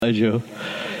Hi, Joe.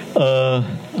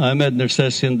 I'm Ed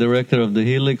Nersessian, director of the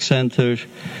Helix Center.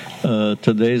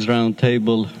 Today's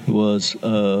roundtable was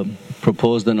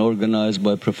proposed and organized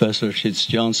by Professor Shitz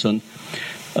Johnson.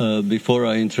 Before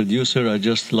I introduce her, I'd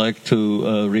just like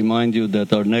to remind you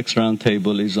that our next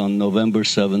roundtable is on November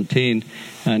 17,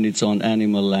 and it's on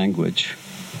animal language.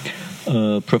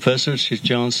 Professor Shitz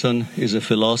Johnson is a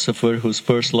philosopher whose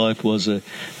first life was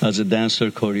as a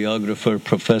dancer, choreographer,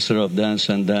 professor of dance,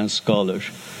 and dance scholar.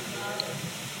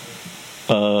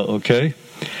 Okay.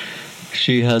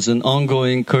 She has an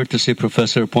ongoing courtesy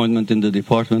professor appointment in the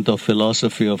Department of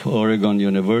Philosophy of Oregon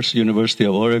University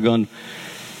of Oregon,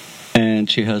 and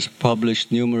she has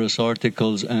published numerous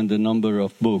articles and a number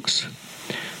of books.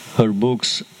 Her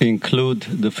books include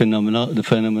the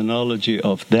phenomenology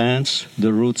of dance,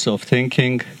 the roots of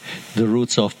thinking, the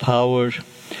roots of power,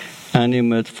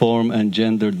 animate form and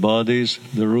gendered bodies,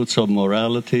 the roots of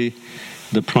morality,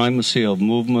 the primacy of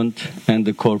movement, and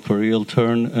the corporeal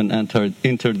turn, an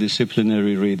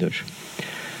interdisciplinary reader.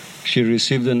 She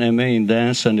received an MA in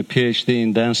dance and a PhD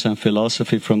in dance and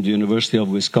philosophy from the University of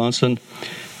Wisconsin,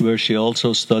 where she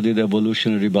also studied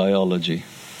evolutionary biology.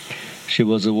 She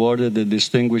was awarded a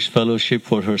distinguished fellowship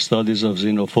for her studies of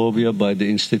xenophobia by the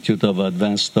Institute of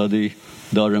Advanced Study,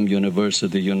 Durham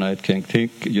University, United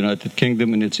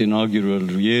Kingdom, in its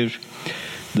inaugural year,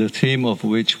 the theme of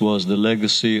which was the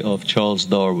legacy of Charles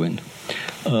Darwin.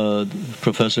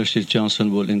 Professor Shitz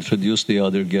Johnson will introduce the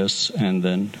other guests, and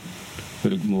then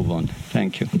we'll move on.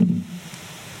 Thank you.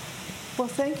 Well,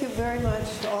 thank you very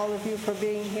much to all of you for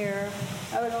being here.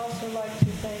 I would also like to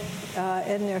thank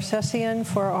Ed Nersessian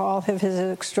for all of his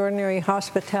extraordinary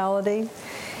hospitality.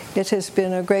 It has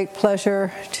been a great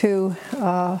pleasure to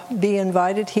be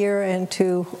invited here and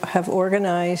to have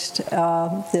organized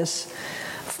this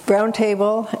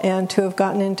roundtable and to have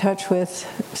gotten in touch with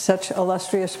such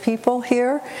illustrious people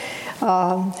here,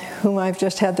 whom I've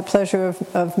just had the pleasure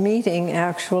of meeting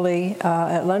actually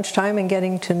at lunchtime and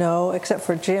getting to know, except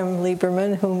for Jim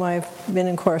Lieberman, whom I've been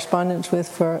in correspondence with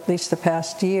for at least the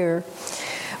past year.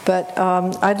 But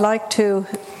I'd like to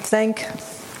thank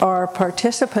our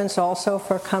participants also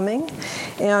for coming,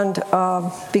 and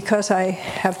because I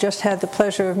have just had the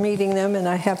pleasure of meeting them and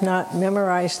I have not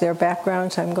memorized their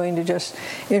backgrounds, I'm going to just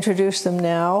introduce them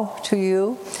now to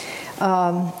you.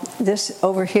 This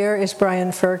over here is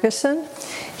Brian Ferguson.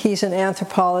 He's an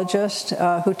anthropologist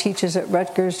who teaches at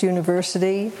Rutgers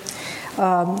University.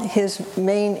 His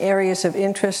main areas of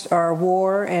interest are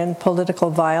war and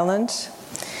political violence.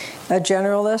 A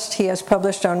generalist, he has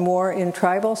published on war in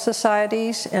tribal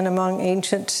societies and among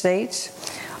ancient states,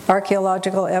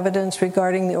 archaeological evidence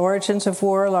regarding the origins of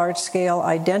war, large-scale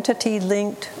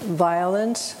identity-linked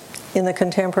violence in the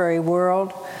contemporary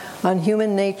world, on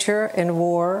human nature and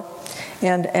war,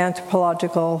 and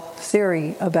anthropological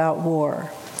theory about war.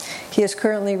 He is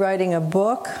currently writing a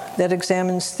book that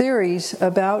examines theories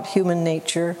about human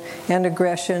nature and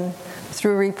aggression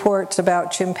through reports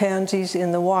about chimpanzees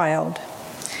in the wild.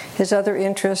 His other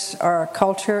interests are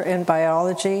culture and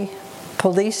biology,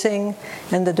 policing,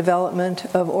 and the development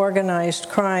of organized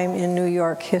crime in New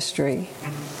York history.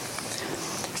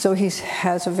 So he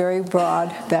has a very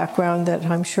broad background that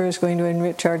I'm sure is going to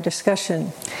enrich our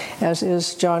discussion, as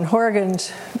is John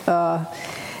Horgan's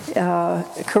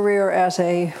career as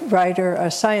a writer, a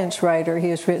science writer. He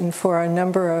has written for a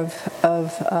number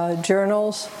of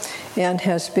journals, and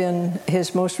has been,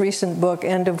 his most recent book,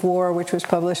 End of War, which was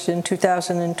published in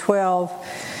 2012,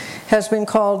 has been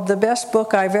called the best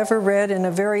book I've ever read in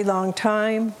a very long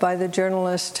time by the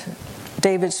journalist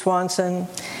David Swanson.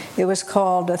 It was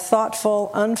called a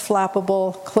thoughtful,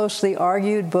 unflappable, closely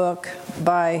argued book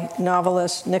by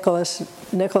novelist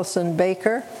Nicholson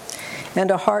Baker, and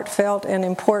a heartfelt and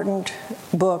important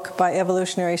book by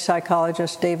evolutionary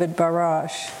psychologist David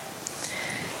Barash.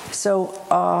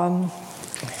 So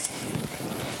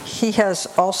he has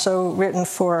also written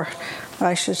for,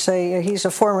 I should say, he's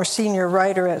a former senior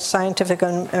writer at Scientific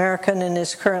American and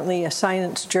is currently a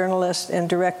science journalist and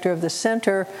director of the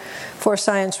Center for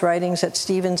Science Writings at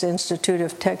Stevens Institute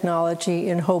of Technology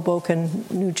in Hoboken,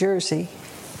 New Jersey.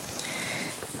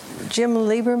 Jim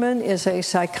Lieberman is a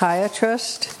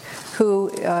psychiatrist who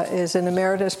is an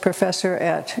emeritus professor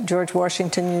at George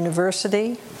Washington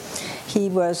University. He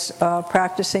was a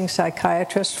practicing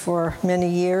psychiatrist for many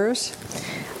years.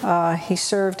 He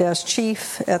served as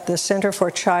chief at the Center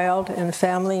for Child and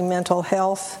Family Mental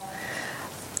Health.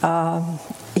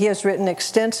 He has written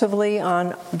extensively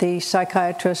on the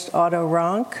psychiatrist Otto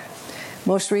Rank,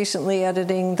 most recently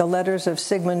editing the letters of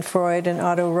Sigmund Freud and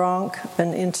Otto Rank,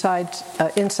 an Inside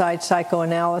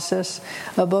Psychoanalysis,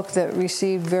 a book that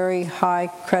received very high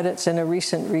credits in a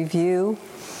recent review.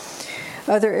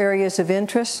 Other areas of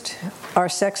interest are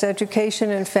sex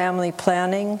education and family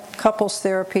planning, couples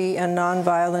therapy, and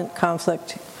nonviolent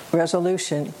conflict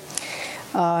resolution.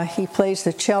 He plays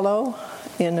the cello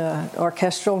in an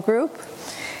orchestral group,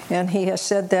 and he has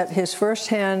said that his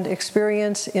firsthand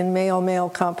experience in male-male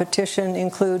competition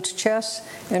includes chess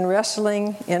and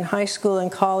wrestling in high school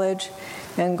and college,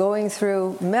 and going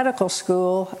through medical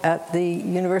school at the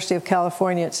University of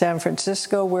California at San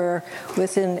Francisco, where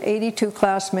within 82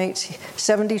 classmates,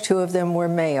 72 of them were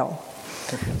male.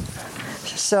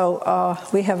 So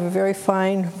we have a very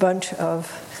fine bunch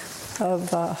of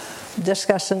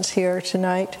discussants here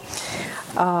tonight.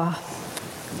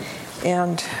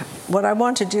 And what I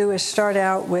want to do is start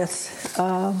out with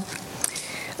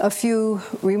a few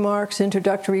remarks,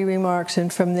 introductory remarks,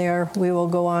 and from there we will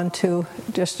go on to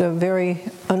just a very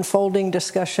unfolding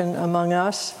discussion among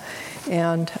us,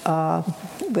 and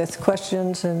with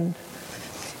questions and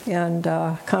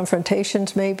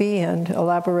confrontations maybe, and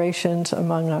elaborations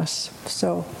among us.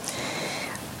 So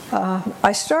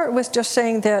I start with just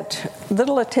saying that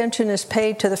little attention is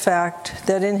paid to the fact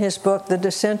that in his book, The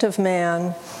Descent of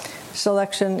Man,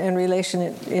 Selection and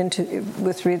Relation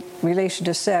relation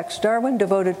to Sex, Darwin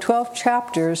devoted 12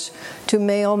 chapters to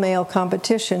male-male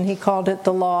competition. He called it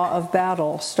the law of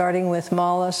battle, starting with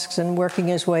mollusks and working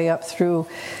his way up through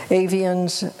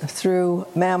avians, through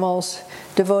mammals,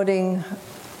 devoting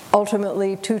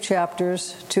ultimately 2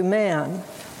 chapters to man.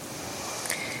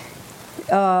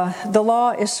 The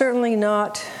law is certainly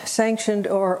not sanctioned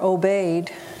or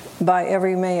obeyed by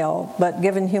every male, but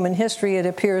given human history, it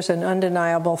appears an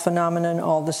undeniable phenomenon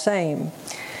all the same.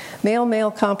 Male-male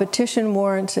competition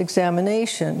warrants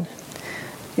examination.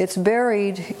 It's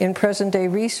buried in present-day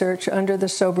research under the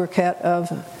sobriquet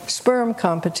of sperm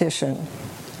competition,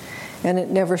 and it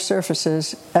never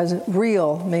surfaces as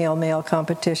real male-male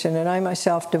competition. And I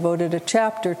myself devoted a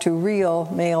chapter to real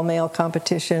male-male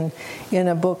competition in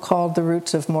a book called The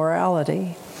Roots of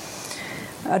Morality.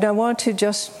 And I want to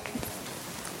just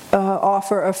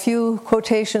offer a few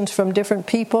quotations from different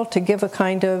people to give a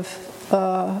kind of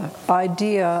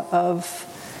idea of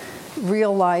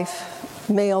real-life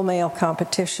male-male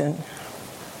competition.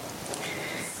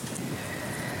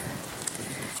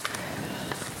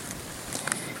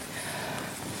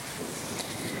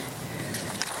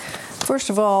 First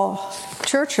of all,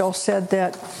 Churchill said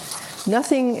that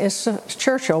Winston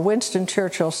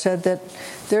Churchill said that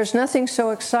there's nothing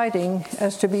so exciting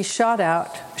as to be shot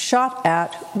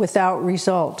at without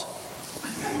result.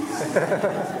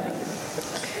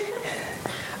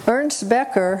 Ernst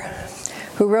Becker,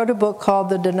 who wrote a book called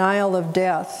The Denial of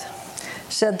Death,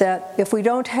 said that if we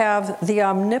don't have the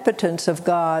omnipotence of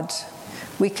gods,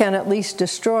 we can at least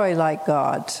destroy like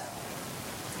gods.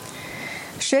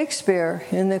 Shakespeare,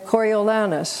 in the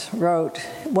Coriolanus, wrote,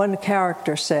 one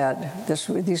character said,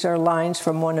 these are lines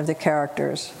from one of the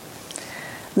characters,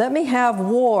 "Let me have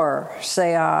war,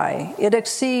 say I. It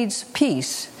exceeds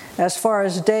peace as far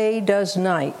as day does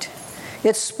night.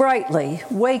 It's sprightly,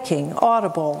 waking,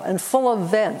 audible, and full of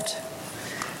vent.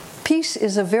 Peace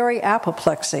is a very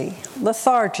apoplexy,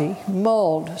 lethargy,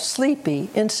 mold,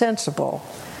 sleepy, insensible.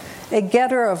 A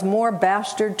getter of more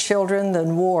bastard children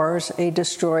than wars, a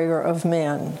destroyer of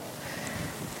men.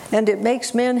 And it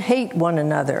makes men hate one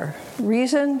another.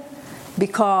 Reason?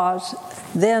 Because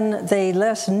then they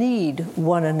less need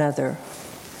one another."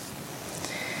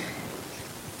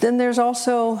 Then there's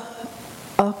also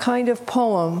a kind of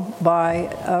poem by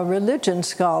a religion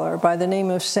scholar by the name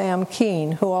of Sam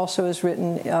Keene, who also has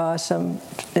written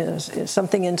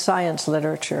something in science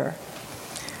literature.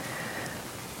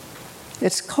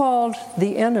 It's called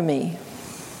The Enemy.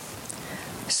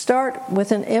 Start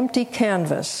with an empty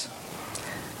canvas.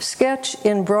 Sketch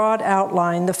in broad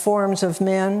outline the forms of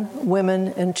men,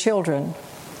 women, and children.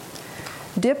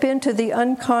 Dip into the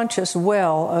unconscious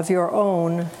well of your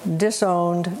own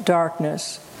disowned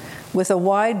darkness with a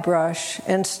wide brush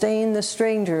and stain the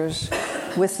strangers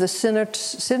with the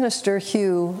sinister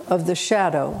hue of the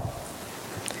shadow.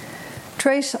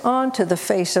 Trace onto the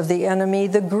face of the enemy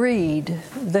the greed,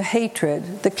 the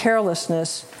hatred, the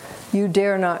carelessness you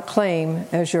dare not claim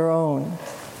as your own.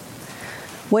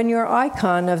 When your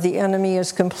icon of the enemy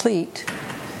is complete,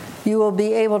 you will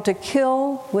be able to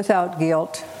kill without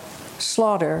guilt,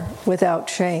 slaughter without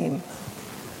shame.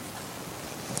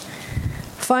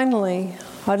 Finally,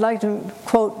 I'd like to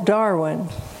quote Darwin.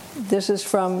 This is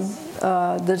from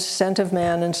The Descent of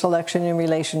Man and Selection in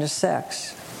Relation to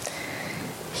Sex.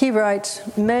 He writes,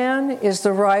 "Man is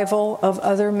the rival of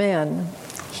other men.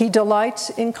 He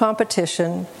delights in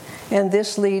competition, and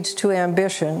this leads to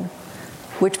ambition,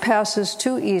 which passes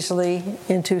too easily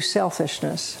into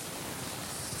selfishness."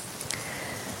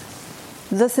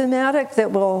 The thematic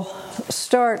that will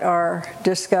start our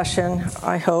discussion,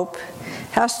 I hope,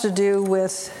 has to do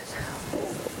with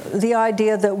the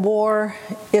idea that war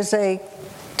is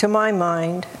to my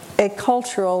mind, a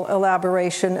cultural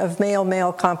elaboration of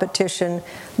male-male competition,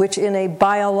 which in a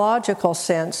biological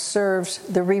sense serves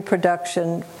the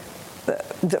reproduction,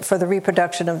 for the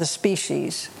reproduction of the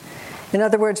species. In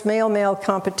other words, male-male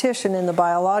competition in the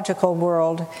biological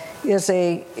world is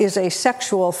a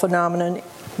sexual phenomenon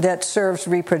that serves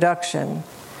reproduction.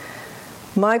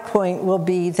 My point will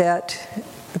be that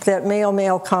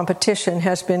male-male competition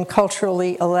has been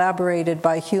culturally elaborated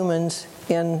by humans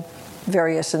in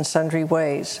various and sundry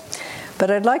ways.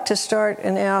 But I'd like to start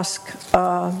and ask,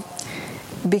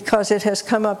 because it has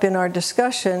come up in our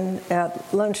discussion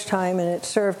at lunchtime and it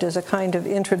served as a kind of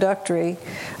introductory,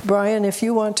 Brian, if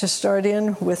you want to start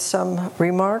in with some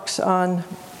remarks on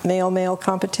male-male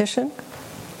competition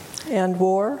and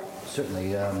war.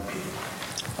 Certainly.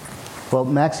 Well,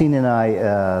 Maxine and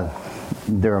I,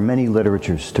 there are many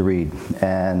literatures to read,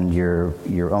 and your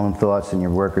own thoughts and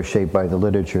your work are shaped by the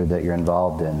literature that you're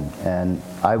involved in. And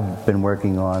I've been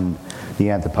working on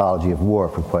the anthropology of war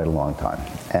for quite a long time,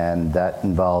 and that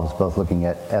involves both looking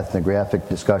at ethnographic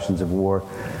discussions of war,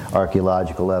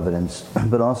 archaeological evidence,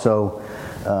 but also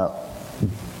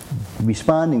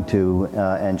responding to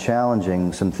and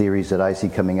challenging some theories that I see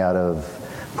coming out of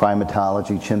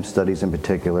primatology, chimp studies in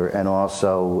particular, and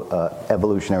also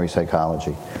evolutionary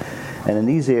psychology. And in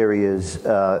these areas,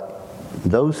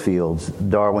 those fields,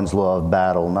 Darwin's law of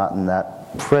battle, not in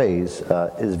that phrase,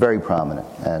 is very prominent.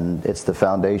 And it's the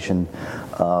foundation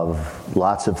of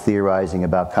lots of theorizing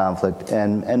about conflict,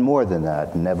 and more than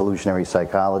that. In evolutionary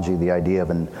psychology, the idea of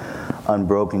an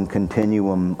unbroken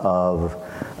continuum of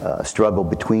struggle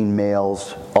between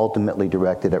males, ultimately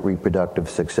directed at reproductive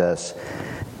success,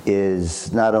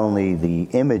 is not only the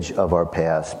image of our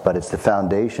past, but it's the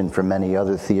foundation for many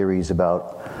other theories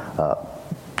about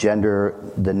gender,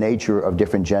 the nature of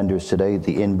different genders today,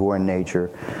 the inborn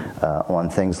nature, on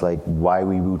things like why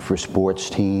we root for sports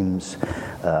teams.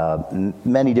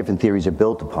 Many different theories are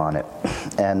built upon it.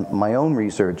 And my own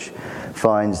research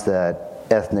finds that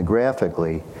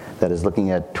ethnographically, that is looking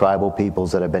at tribal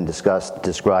peoples that have been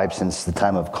described since the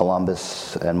time of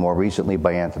Columbus and more recently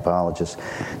by anthropologists,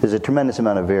 there's a tremendous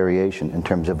amount of variation in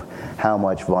terms of how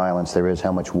much violence there is,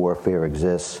 how much warfare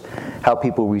exists, how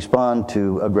people respond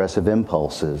to aggressive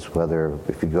impulses, whether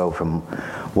if you go from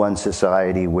one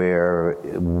society where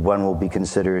one will be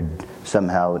considered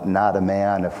somehow not a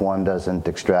man if one doesn't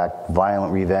extract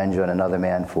violent revenge on another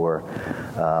man for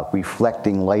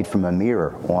reflecting light from a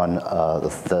mirror on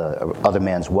the other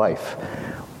man's wife.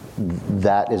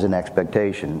 That is an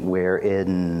expectation, where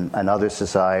in another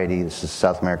society, this is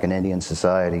South American Indian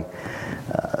society,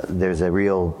 there's a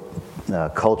real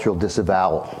cultural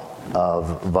disavowal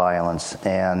of violence,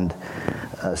 and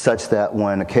such that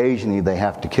when occasionally they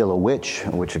have to kill a witch,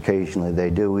 which occasionally they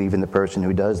do, even the person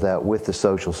who does that with the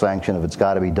social sanction of it's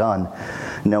got to be done,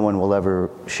 no one will ever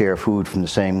share food from the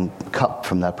same cup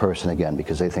from that person again,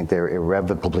 because they think they're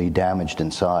irrevocably damaged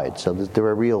inside. So there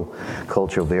are real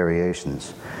cultural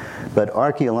variations. But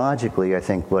archaeologically, I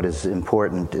think what is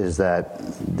important is that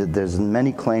there's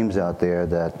many claims out there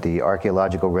that the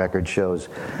archaeological record shows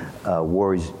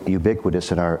war is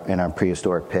ubiquitous in our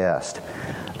prehistoric past.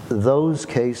 Those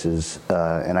cases,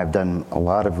 and I've done a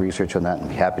lot of research on that and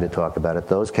I'm happy to talk about it,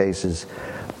 those cases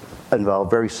involve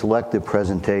very selective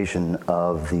presentation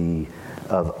of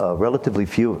very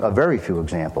few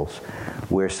examples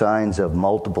where signs of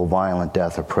multiple violent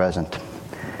death are present.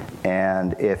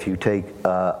 And if you take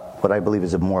what I believe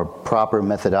is a more proper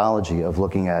methodology of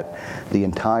looking at the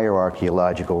entire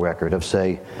archaeological record of,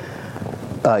 say,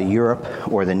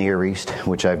 Europe or the Near East,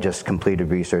 which I've just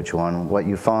completed research on, what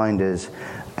you find is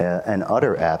an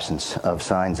utter absence of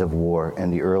signs of war in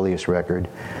the earliest record.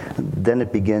 Then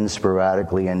it begins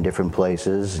sporadically in different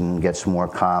places and gets more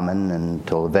common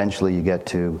until eventually you get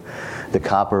to the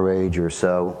Copper Age or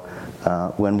so,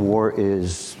 when war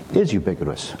is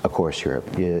ubiquitous, of course, Europe.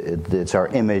 It's our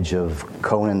image of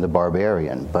Conan the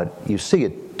Barbarian, but you see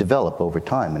it develop over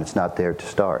time, and it's not there to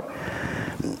start.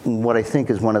 What I think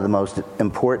is one of the most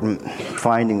important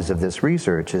findings of this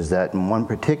research is that in one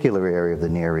particular area of the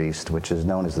Near East, which is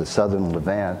known as the Southern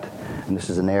Levant, and this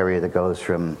is an area that goes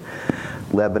from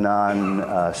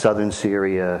Lebanon, southern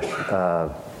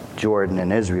Syria, Jordan,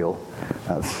 and Israel,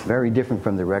 very different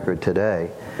from the record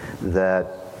today,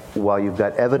 that while you've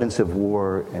got evidence of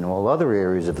war in all other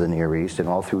areas of the Near East and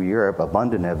all through Europe,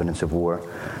 abundant evidence of war,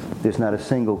 there's not a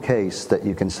single case that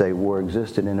you can say war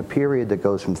existed in a period that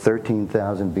goes from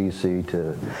 13,000 BC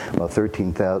to, well,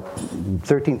 13,000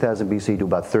 BC to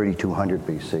about 3,200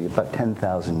 BC, about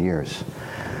 10,000 years.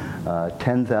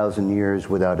 10,000 years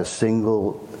without a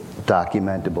single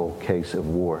documentable case of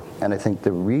war. And I think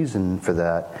the reason for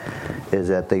that is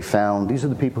that they found, these are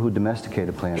the people who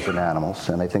domesticated plants and animals,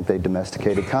 and I think they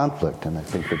domesticated conflict, and I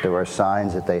think that there are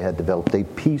signs that they had developed a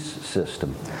peace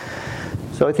system.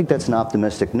 So I think that's an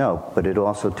optimistic note, but it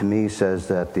also, to me, says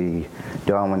that the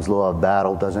Darwin's law of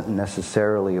battle doesn't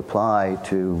necessarily apply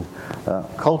to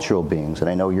cultural beings. And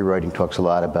I know your writing talks a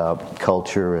lot about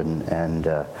culture and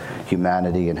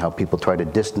humanity and how people try to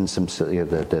distance themselves,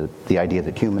 the idea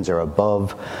that humans are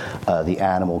above the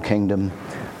animal kingdom.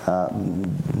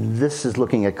 This is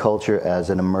looking at culture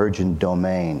as an emergent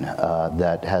domain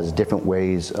that has different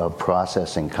ways of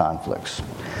processing conflicts.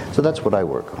 So that's what I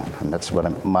work on, and that's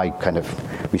what my kind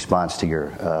of response to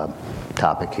your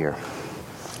topic here.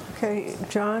 Okay,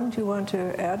 John, do you want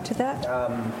to add to that?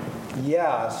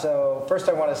 Yeah, so first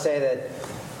I want to say that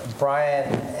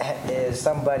Brian is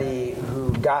somebody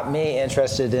who got me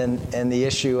interested in the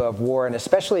issue of war, and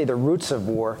especially the roots of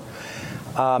war.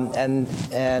 And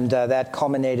that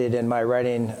culminated in my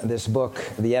writing this book,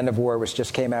 The End of War, which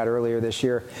just came out earlier this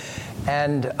year.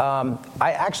 And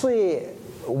I actually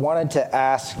wanted to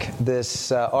ask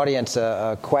this audience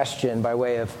a question by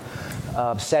way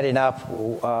of setting up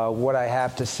what I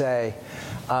have to say.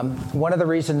 One of the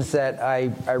reasons that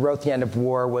I wrote The End of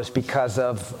War was because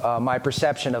of my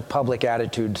perception of public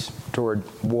attitudes toward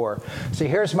war. So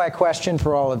here's my question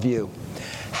for all of you.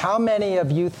 How many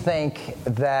of you think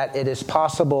that it is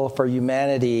possible for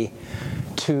humanity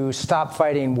to stop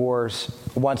fighting wars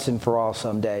once and for all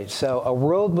someday? So a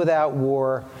world without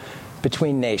war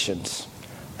between nations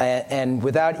and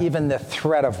without even the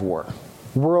threat of war.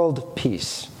 World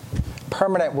peace.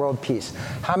 Permanent world peace.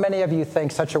 How many of you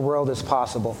think such a world is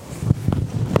possible?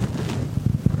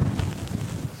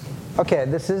 Okay,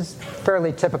 this is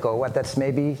fairly typical. That's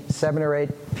maybe 7 or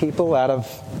 8 people out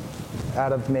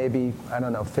of maybe, I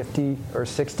don't know, 50 or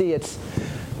 60.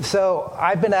 So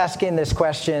I've been asking this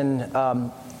question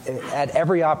at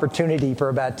every opportunity for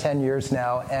about 10 years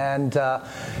now,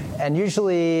 and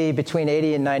usually between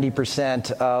 80 and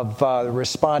 90% of the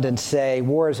respondents say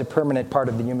war is a permanent part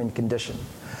of the human condition.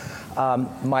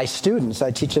 My students,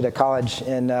 I teach at a college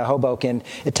in Hoboken,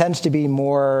 it tends to be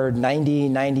more 90,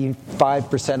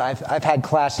 95%. I've had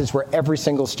classes where every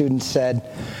single student said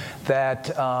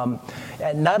that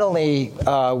not only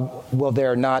will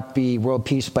there not be world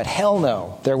peace, but hell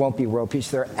no, there won't be world peace.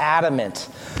 They're adamant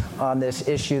on this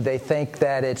issue. They think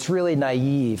that it's really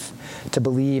naive to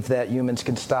believe that humans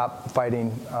can stop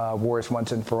fighting wars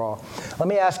once and for all. Let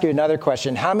me ask you another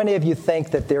question. How many of you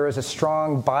think that there is a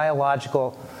strong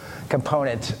biological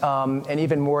component, and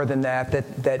even more than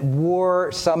that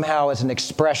war somehow is an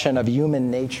expression of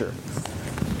human nature?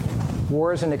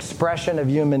 War is an expression of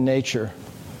human nature.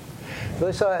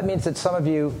 Really, so that means that some of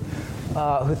you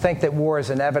who think that war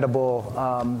is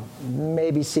inevitable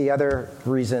maybe see other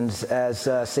reasons as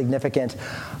significant.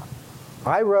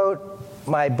 I wrote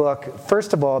my book,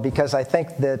 first of all, because I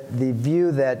think that the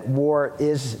view that war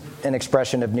is an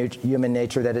expression of human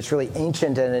nature, that it's really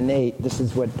ancient and innate, this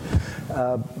is what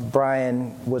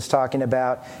Brian was talking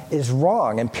about, is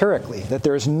wrong empirically, that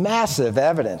there is massive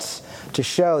evidence to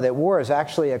show that war is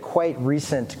actually a quite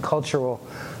recent cultural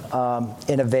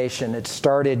innovation. It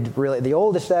started really, the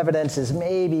oldest evidence is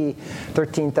maybe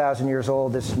 13,000 years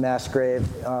old, this mass grave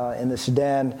in the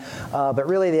Sudan. But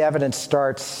really the evidence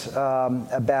starts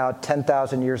about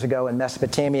 10,000 years ago in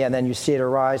Mesopotamia, and then you see it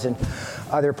arise in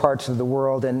other parts of the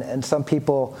world. And some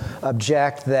people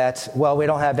object that, well, we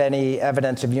don't have any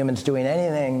evidence of humans doing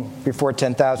anything before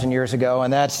 10,000 years ago,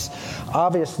 and that's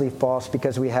obviously false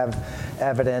because we have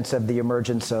evidence of the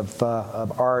emergence of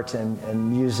art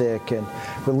and music and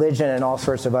religion and all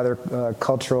sorts of other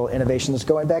cultural innovations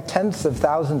going back tens of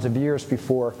thousands of years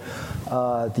before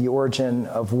the origin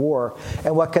of war.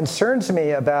 And what concerns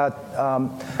me about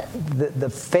the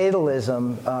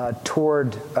fatalism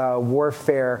toward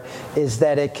warfare is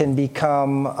that it can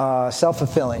become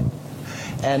self-fulfilling.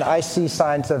 And I see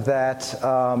signs of that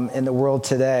in the world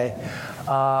today.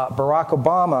 Barack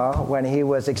Obama, when he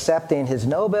was accepting his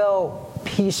Nobel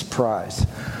Peace Prize,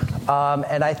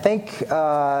 and I think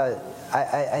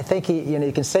he,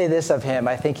 you can say this of him,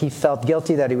 I think he felt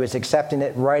guilty that he was accepting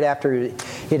it right after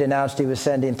he'd announced he was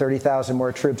sending 30,000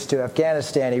 more troops to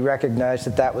Afghanistan. He recognized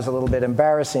that that was a little bit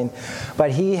embarrassing.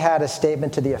 But he had a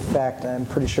statement to the effect, I'm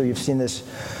pretty sure you've seen this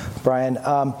Brian,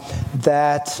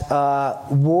 that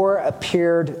war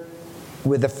appeared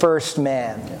with the first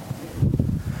man.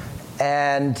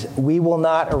 And we will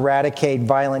not eradicate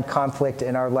violent conflict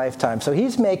in our lifetime. So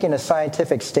he's making a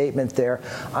scientific statement there.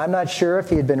 I'm not sure if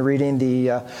he had been reading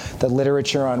the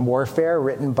literature on warfare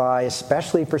written by,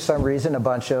 especially for some reason, a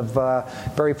bunch of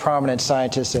very prominent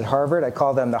scientists at Harvard. I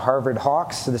call them the Harvard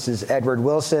Hawks. So this is Edward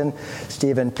Wilson,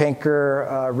 Steven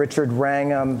Pinker, Richard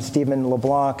Wrangham, Stephen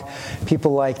LeBlanc,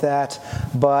 people like that.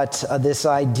 But this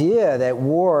idea that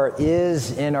war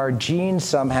is in our genes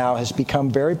somehow has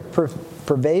become very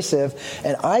pervasive,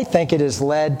 and I think it has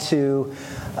led to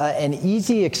an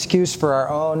easy excuse for our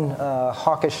own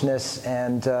hawkishness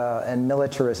and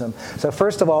militarism. So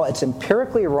first of all, it's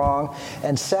empirically wrong,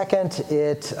 and second,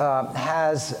 it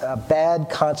has bad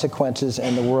consequences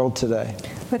in the world today.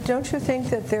 But don't you think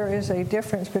that there is a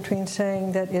difference between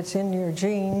saying that it's in your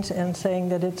genes and saying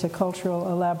that it's a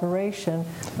cultural elaboration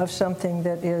of something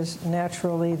that is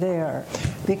naturally there?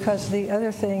 Because the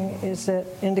other thing is that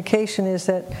indication is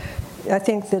that I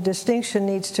think the distinction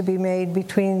needs to be made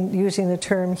between using the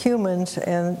term humans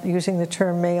and using the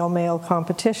term male-male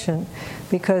competition,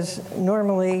 because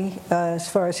normally, as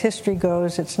far as history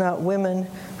goes, it's not women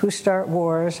who start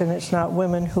wars and it's not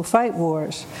women who fight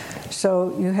wars.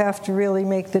 So you have to really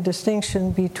make the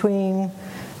distinction between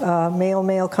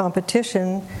male-male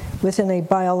competition within a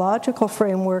biological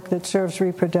framework that serves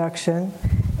reproduction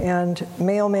and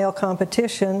male-male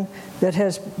competition that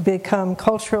has become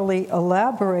culturally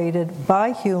elaborated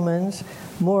by humans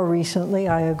more recently,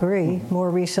 I agree,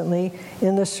 more recently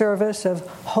in the service of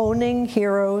honing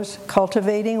heroes,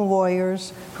 cultivating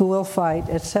warriors who will fight,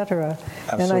 etc.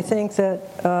 And I think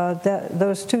that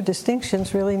those two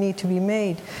distinctions really need to be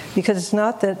made, because it's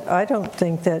not that I don't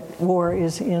think that war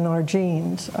is in our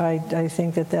genes. I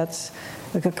think that that's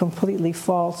like a completely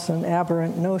false and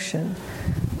aberrant notion.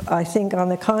 I think, on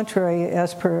the contrary,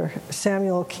 as per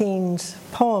Samuel Keene's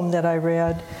poem that I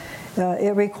read,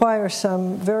 it requires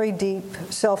some very deep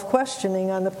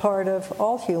self-questioning on the part of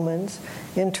all humans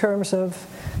in terms of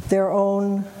their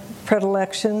own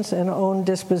predilections and own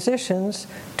dispositions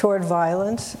toward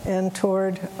violence and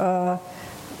toward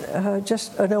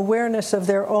just an awareness of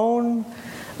their own,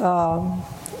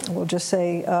 we'll just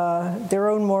say, their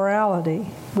own morality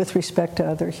with respect to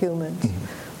other humans.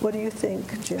 Mm-hmm. What do you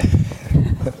think, Jim?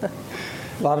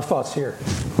 A lot of thoughts here.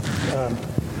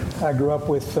 I grew up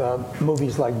with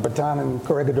movies like Bataan and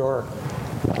Corregidor,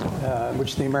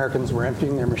 which the Americans were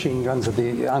emptying their machine guns at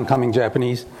the oncoming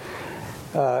Japanese.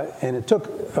 And it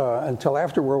took until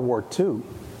after World War II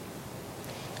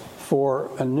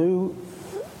for a new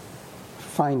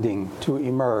finding to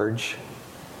emerge.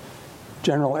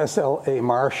 General S.L.A.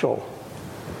 Marshall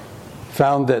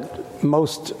found that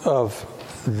most of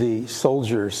the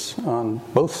soldiers on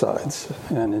both sides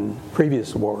and in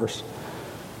previous wars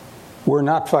were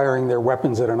not firing their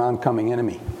weapons at an oncoming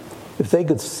enemy. If they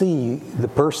could see the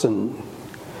person,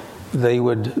 they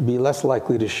would be less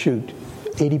likely to shoot.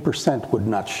 80% would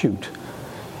not shoot.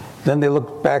 Then they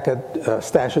looked back at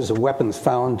stashes of weapons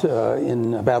found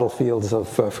in battlefields of,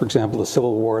 for example, the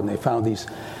Civil War, and they found these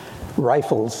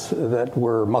rifles that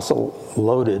were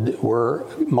muzzle-loaded, were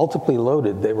multiply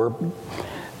loaded. They were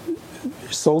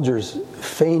soldiers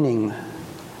feigning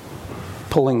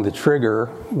pulling the trigger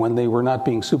when they were not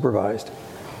being supervised,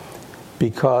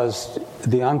 because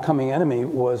the oncoming enemy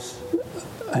was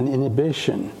an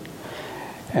inhibition.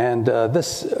 And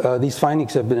these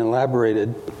findings have been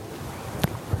elaborated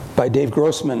by Dave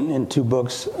Grossman in 2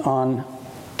 books on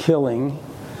killing,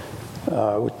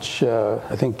 which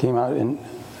I think came out in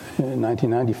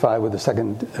 1995 with the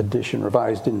 2nd edition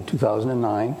revised in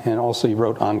 2009, and also he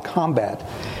wrote on combat.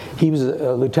 He was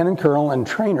a lieutenant colonel and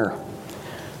trainer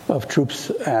of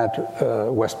troops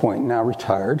at West Point, now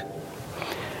retired.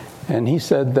 And he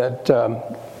said that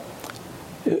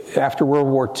after World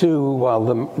War II, while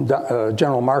the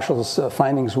General Marshall's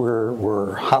findings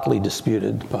were hotly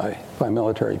disputed by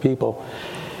military people,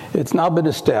 it's now been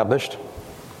established,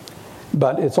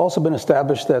 but it's also been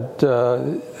established that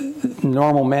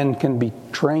normal men can be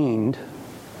trained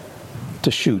to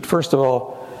shoot. First of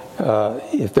all,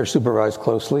 if they're supervised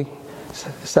closely.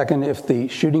 Second, if the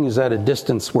shooting is at a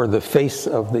distance where the face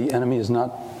of the enemy is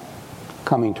not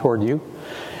coming toward you.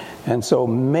 And so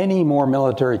many more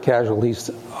military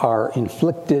casualties are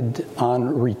inflicted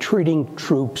on retreating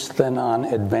troops than on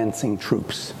advancing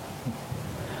troops.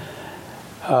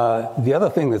 The other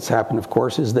thing that's happened, of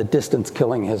course, is that distance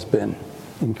killing has been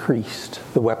increased.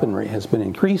 The weaponry has been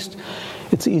increased.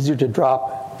 It's easier to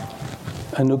drop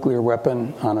a nuclear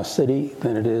weapon on a city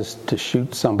than it is to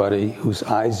shoot somebody whose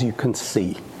eyes you can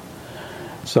see.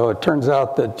 So it turns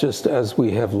out that just as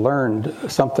we have learned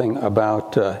something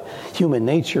about human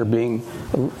nature being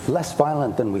less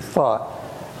violent than we thought,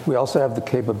 we also have the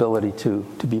capability to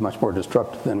be much more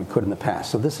destructive than we could in the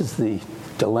past. So this is the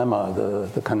dilemma,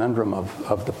 the conundrum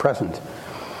of the present.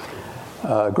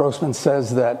 Grossman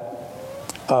says that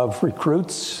of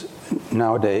recruits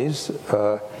nowadays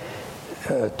to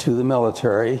the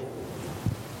military,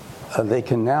 they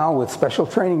can now, with special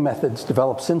training methods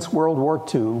developed since World War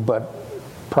II, but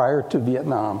prior to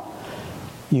Vietnam,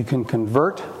 you can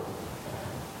convert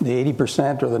the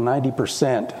 80% or the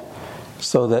 90%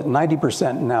 so that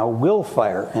 90% now will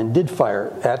fire and did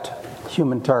fire at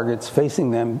human targets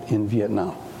facing them in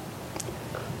Vietnam.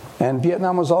 And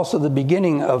Vietnam was also the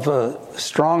beginning of a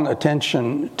strong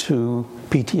attention to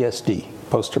PTSD,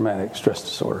 post-traumatic stress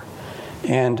disorder,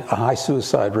 and a high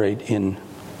suicide rate in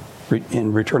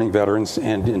returning veterans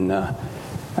and in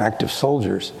active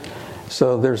soldiers.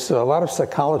 So there's a lot of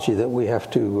psychology that we have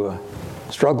to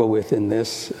struggle with in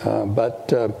this,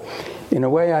 but in a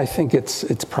way I think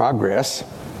it's progress,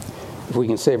 if we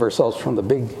can save ourselves from the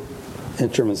big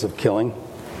instruments of killing.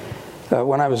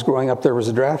 When I was growing up, there was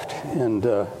a draft, and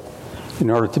in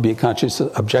order to be a conscious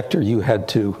objector, you had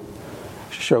to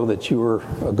show that you were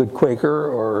a good Quaker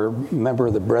or a member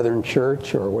of the Brethren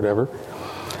Church or whatever.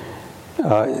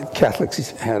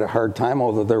 Catholics had a hard time,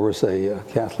 although there was a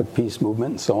Catholic peace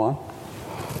movement and so on.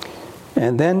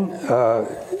 And then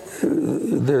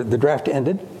the draft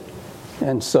ended,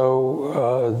 and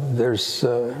so there's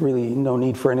really no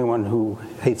need for anyone who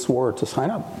hates war to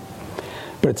sign up.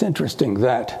 But it's interesting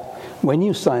that when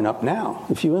you sign up now,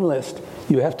 if you enlist,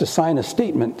 you have to sign a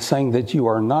statement saying that you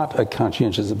are not a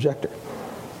conscientious objector,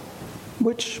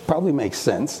 which probably makes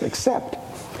sense, except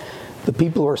the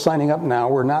people who are signing up now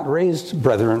were not raised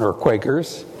Brethren or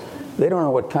Quakers. They don't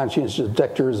know what conscientious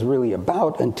objector is really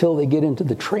about until they get into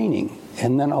the training,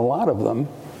 and then a lot of them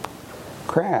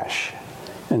crash.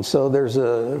 And so there's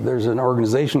an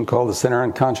organization called the Center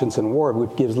on Conscience and War,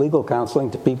 which gives legal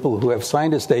counseling to people who have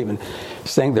signed a statement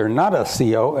saying they're not a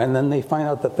CO, and then they find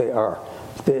out that they are.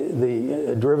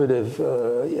 The derivative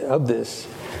of this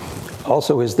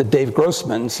also is that Dave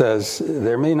Grossman says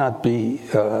there may not be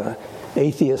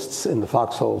atheists in the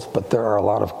foxholes, but there are a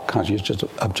lot of conscientious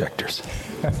objectors.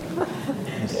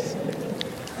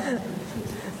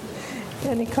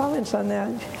 Any comments on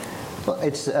that? Well,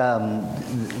 it's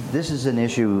this is an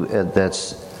issue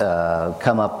that's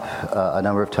come up a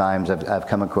number of times. I've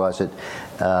come across it.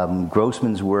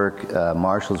 Grossman's work,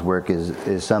 Marshall's work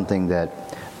is something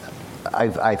that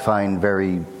I find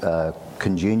very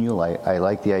congenial. I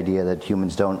like the idea that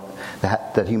humans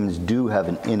do have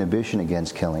an inhibition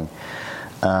against killing.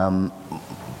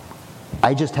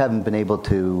 I just haven't been able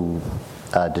to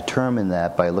determine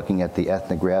that by looking at the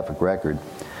ethnographic record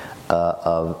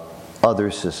of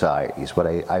other societies. What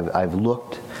I've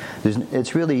looked,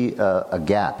 it's really a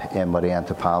gap in what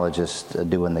anthropologists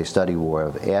do when they study war,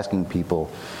 of asking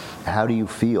people, how do you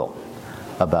feel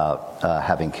about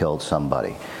having killed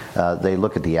somebody? They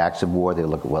look at the acts of war, they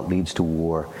look at what leads to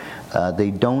war.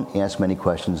 They don't ask many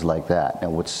questions like that.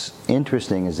 Now what's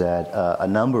interesting is that a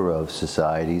number of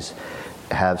societies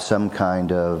have some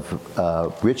kind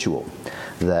of ritual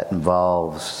that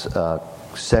involves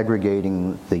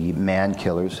segregating the man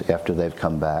killers after they've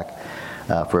come back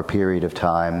for a period of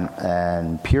time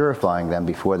and purifying them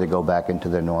before they go back into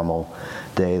their normal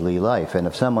daily life. And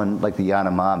if someone like the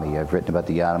Yanomami, I've written about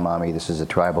the Yanomami, this is a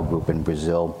tribal group in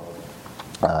Brazil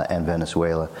and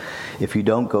Venezuela. If you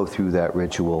don't go through that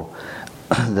ritual,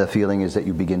 the feeling is that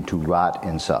you begin to rot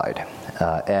inside.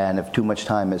 And if too much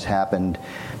time has happened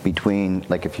between,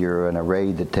 like if you're in a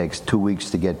raid that takes 2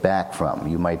 weeks to get back from,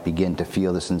 you might begin to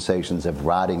feel the sensations of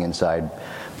rotting inside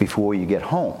before you get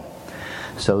home.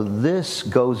 So this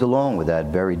goes along with that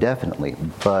very definitely.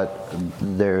 But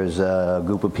there's a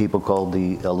group of people called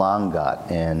the Ilongot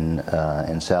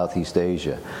in Southeast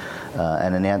Asia.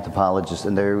 And an anthropologist,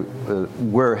 and they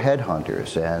were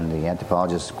headhunters, and the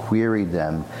anthropologists queried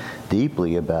them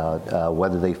deeply about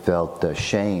whether they felt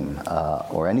shame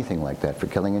or anything like that for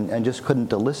killing, and just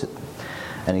couldn't elicit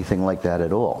anything like that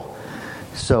at all.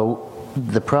 So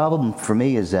the problem for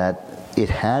me is that it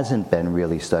hasn't been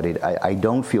really studied. I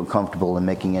don't feel comfortable in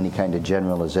making any kind of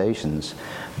generalizations,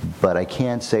 but I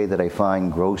can't say that I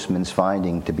find Grossman's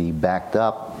finding to be backed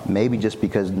up, maybe just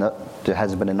because there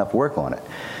hasn't been enough work on it.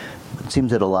 It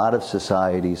seems that a lot of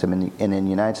societies, I mean, and in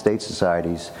United States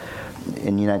societies,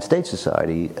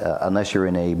 unless you're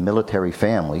in a military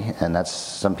family, and that's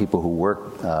some people who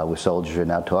work with soldiers are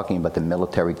now talking about the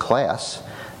military class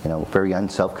very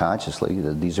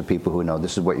unselfconsciously. These are people who know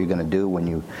this is what you're going to do when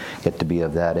you get to be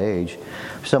of that age.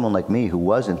 For someone like me who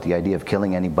wasn't, the idea of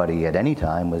killing anybody at any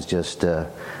time was just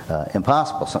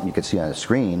impossible. Something you could see on a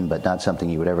screen, but not something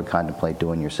you would ever contemplate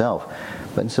doing yourself.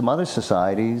 But in some other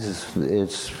societies,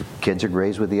 kids are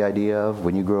raised with the idea of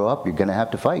when you grow up, you're going to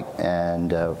have to fight,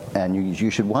 and you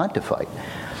should want to fight.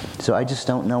 So I just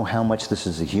don't know how much this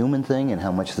is a human thing and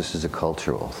how much this is a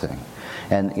cultural thing.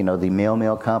 And the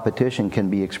male-male competition can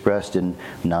be expressed in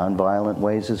nonviolent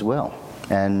ways as well.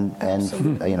 And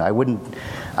I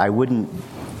wouldn't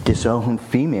disown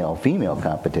female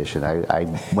competition. I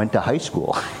went to high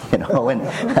school, and you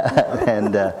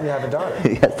have a daughter.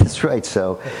 Yeah, that's right.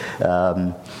 So,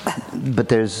 but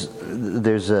there's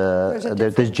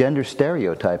gender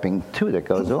stereotyping too that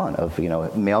goes on. Of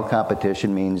male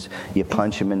competition means you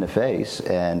punch him in the face,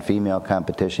 and female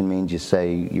competition means you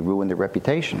say you ruin their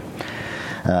reputation.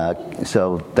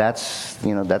 So that's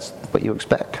what you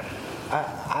expect.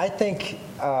 I think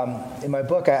in my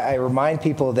book I remind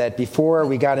people that before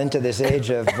we got into this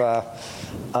age of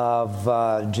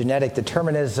genetic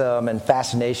determinism and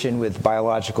fascination with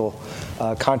biological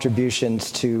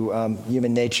contributions to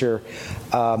human nature,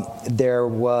 there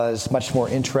was much more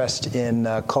interest in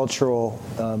cultural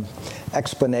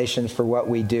explanations for what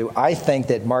we do. I think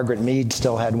that Margaret Mead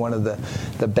still had one of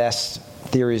the best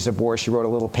theories of war. She wrote a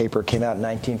little paper, came out in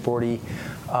 1940.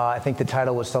 I think the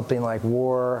title was something like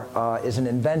 "War is an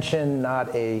Invention,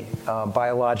 Not a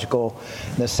Biological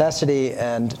Necessity,"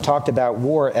 and talked about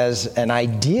war as an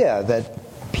idea that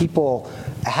people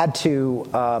had to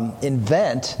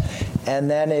invent, and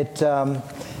then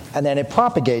it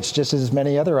propagates just as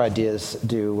many other ideas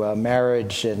do,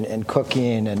 marriage and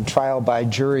cooking and trial by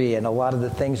jury and a lot of the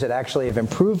things that actually have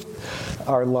improved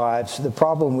our lives. The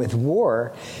problem with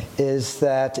war is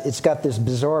that it's got this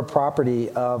bizarre property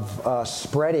of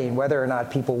spreading whether or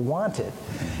not people want it.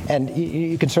 And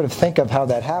you can sort of think of how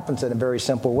that happens in a very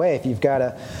simple way. If you've got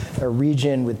a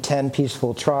region with 10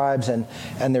 peaceful tribes and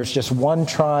there's just one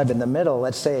tribe in the middle,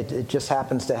 let's say it just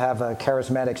happens to have a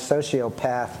charismatic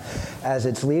sociopath as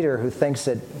its leader who thinks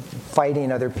that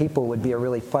fighting other people would be a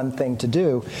really fun thing to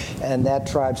do, and that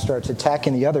tribe starts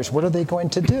attacking the others, what are they going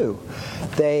to do?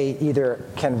 They either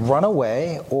can run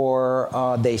away or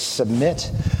they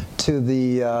submit to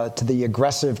the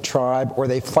aggressive tribe, or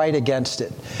they fight against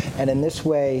it. And in this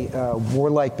way,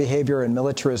 warlike behavior and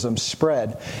militarism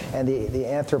spread. And the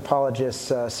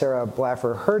anthropologist Sarah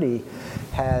Blaffer Hrdy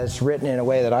has written in a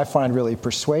way that I find really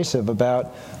persuasive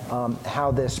about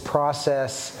how this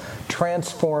process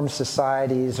transformed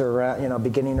societies around,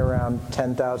 beginning around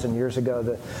 10,000 years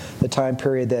ago, the time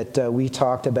period that we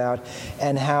talked about,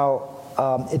 and how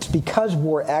it's because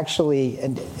war actually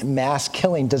and mass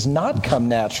killing does not come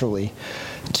naturally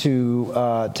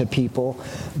to people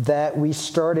that we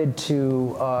started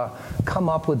to come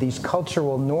up with these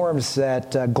cultural norms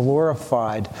that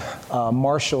glorified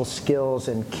martial skills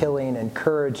and killing and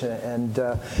courage and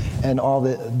all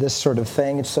this sort of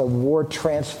thing. And so war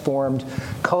transformed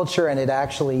culture, and it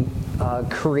actually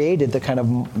created the kind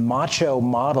of macho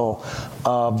model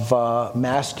of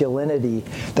masculinity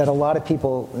that a lot of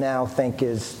people now think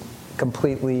is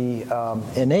completely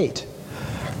innate.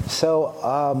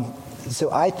 So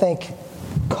I think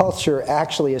culture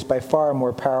actually is by far a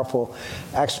more powerful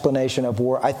explanation of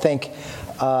war. I think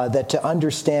that to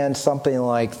understand something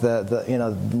like the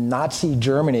Nazi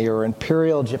Germany or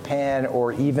Imperial Japan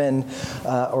or even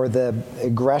or the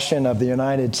aggression of the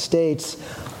United States,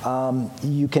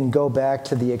 you can go back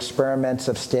to the experiments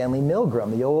of Stanley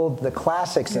Milgram, the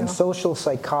classics in social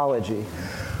psychology,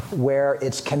 where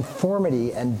it's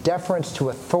conformity and deference to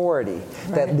authority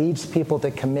that leads people to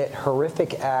commit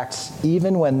horrific acts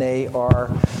even when they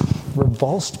are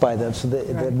revulsed by them. So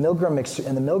in the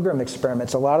Milgram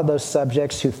experiments, a lot of those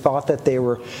subjects who thought that they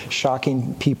were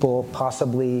shocking people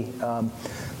possibly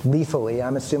lethally,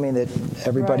 I'm assuming that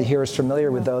everybody here is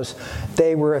familiar with those,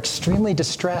 they were extremely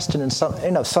distressed, and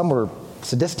some were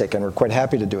sadistic and were quite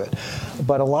happy to do it.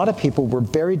 But a lot of people were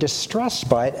very distressed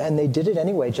by it, and they did it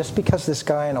anyway just because this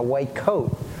guy in a white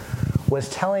coat was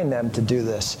telling them to do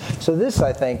this. So this,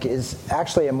 I think, is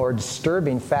actually a more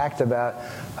disturbing fact about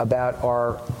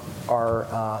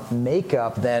our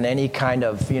makeup than any kind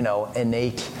of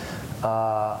innate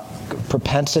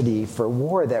propensity for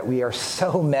war, that we are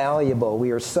so malleable,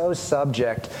 we are so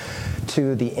subject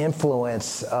to the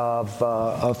influence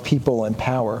of people in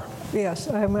power. Yes,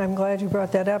 I'm glad you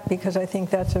brought that up, because I think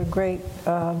that's a great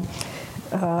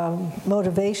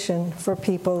motivation for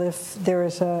people if there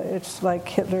is it's like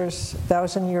Hitler's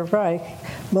 1,000-year Reich,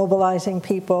 mobilizing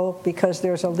people because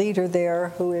there's a leader there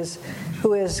who is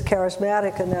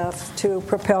charismatic enough to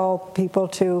propel people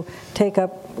to take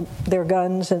up their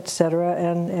guns, etc.,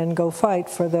 and go fight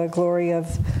for the glory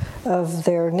of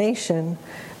their nation.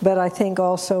 But I think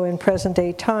also in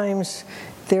present-day times,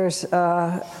 there's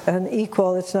an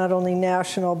equal, it's not only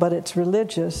national, but it's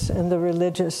religious, and the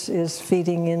religious is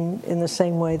feeding in the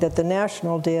same way that the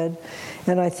national did.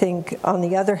 And I think, on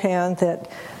the other hand,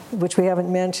 which we haven't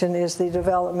mentioned, is the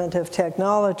development of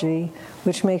technology,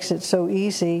 which makes it so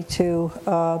easy to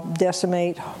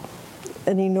decimate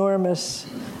an enormous,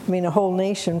 a whole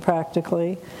nation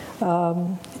practically,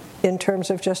 in terms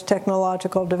of just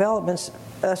technological developments,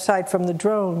 aside from the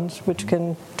drones, which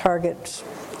can target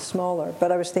smaller.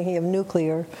 But I was thinking of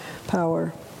nuclear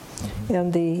power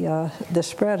and the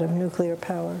spread of nuclear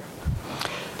power.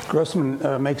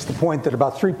 Grossman makes the point that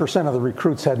about 3% of the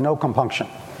recruits had no compunction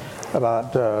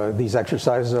about these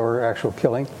exercises or actual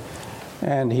killing.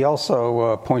 And he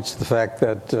also points to the fact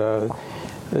that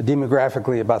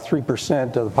demographically about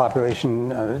 3% of the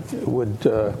population would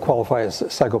qualify as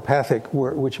psychopathic,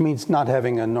 which means not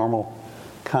having a normal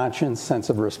conscience,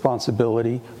 sense of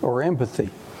responsibility, or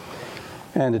empathy.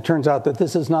 And it turns out that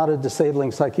this is not a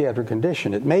disabling psychiatric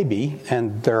condition. It may be,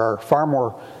 and there are far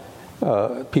more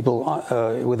people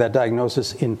with that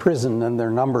diagnosis in prison than their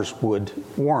numbers would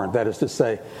warrant. That is to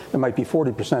say, there might be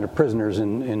 40% of prisoners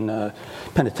in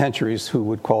penitentiaries who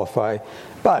would qualify.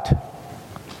 But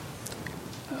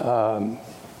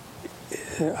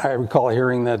I recall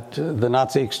hearing that the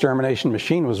Nazi extermination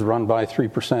machine was run by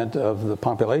 3% of the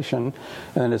population,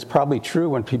 and it's probably true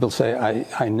when people say,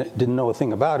 I didn't know a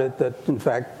thing about it, that in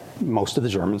fact most of the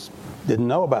Germans didn't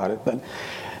know about it. But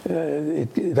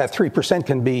that 3%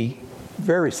 can be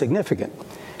very significant.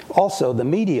 Also, the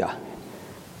media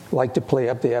like to play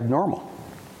up the abnormal.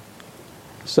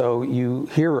 So you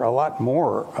hear a lot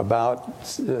more about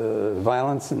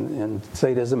violence and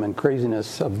sadism and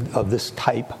craziness of this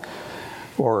type,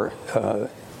 or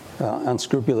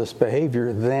unscrupulous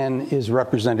behavior, than is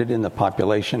represented in the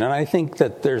population. And I think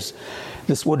that this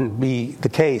wouldn't be the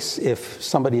case if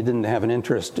somebody didn't have an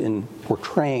interest in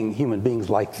portraying human beings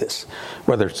like this,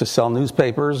 whether it's to sell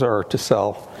newspapers or to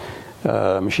sell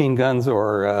machine guns,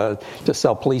 or to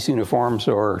sell police uniforms,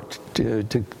 or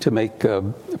to make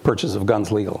purchase of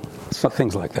guns legal,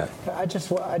 things like that.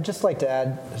 I'd just like to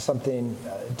add something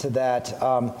to that.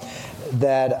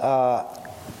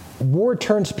 War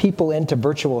turns people into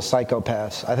virtual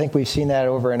psychopaths. I think we've seen that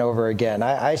over and over again.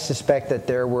 I suspect that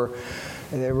there were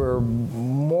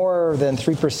more than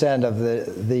 3%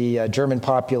 of the German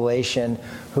population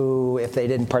who, if they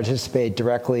didn't participate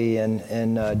directly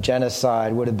in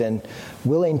genocide, would have been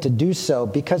willing to do so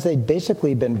because they'd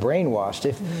basically been brainwashed.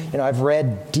 I've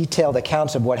read detailed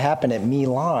accounts of what happened at My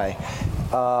Lai,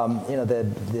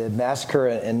 the massacre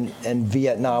in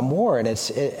Vietnam War, and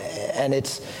it's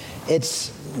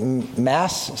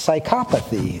mass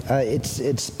psychopathy.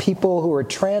 It's people who are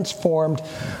transformed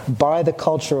by the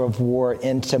culture of war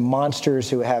into monsters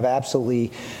who have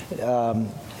absolutely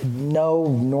no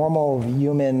normal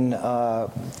human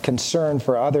concern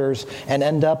for others, and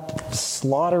end up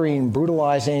slaughtering,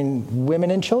 brutalizing women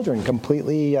and children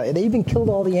completely. They even killed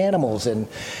all the animals in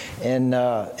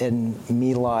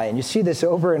My Lai, and you see this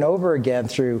over and over again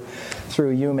through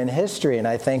human history. And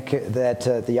I think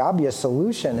that the obvious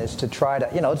solution is to try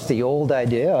to, it's the old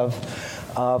idea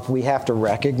of we have to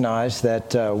recognize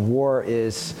that war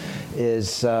is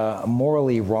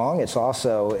morally wrong. It's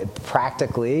also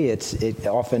practically, it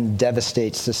often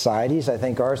devastates societies. I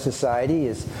think our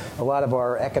society a lot of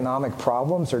our economic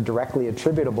problems are directly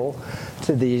attributable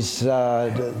to these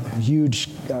huge,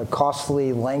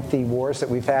 costly, lengthy wars that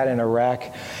we've had in Iraq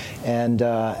and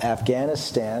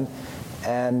Afghanistan.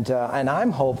 And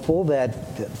I'm hopeful that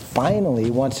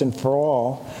finally, once and for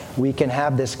all, we can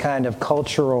have this kind of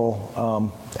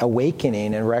cultural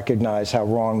awakening and recognize how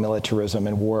wrong militarism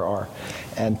and war are,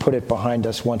 and put it behind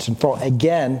us once and for all.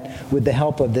 Again, with the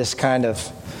help of this kind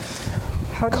of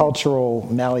cultural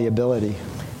malleability.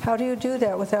 How do you do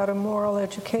that without a moral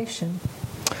education?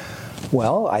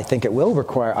 Well, I think it will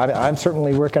require. I'm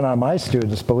certainly working on my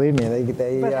students. Believe me,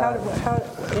 But how?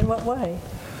 In what way?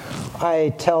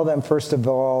 I tell them, first of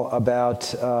all, about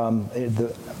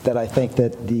that I think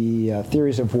that the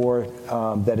theories of war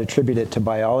that attribute it to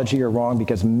biology are wrong,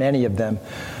 because many of them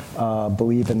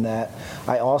believe in that.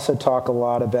 I also talk a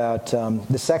lot about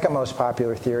the second most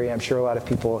popular theory, I'm sure a lot of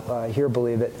people here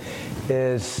believe it,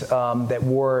 is that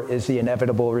war is the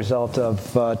inevitable result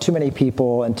of too many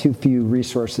people and too few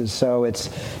resources. So it's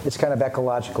kind of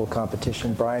ecological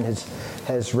competition. Brian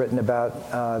has written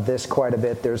about this quite a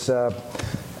bit. There's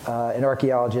an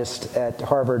archaeologist at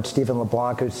Harvard, Stephen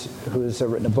LeBlanc, who's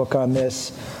written a book on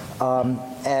this.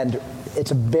 And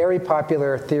it's a very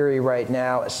popular theory right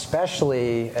now,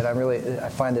 especially, and I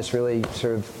find this really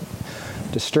sort of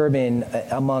disturbing,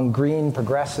 among green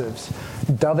progressives,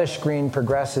 dovish green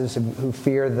progressives who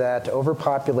fear that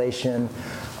overpopulation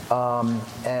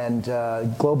and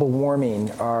global warming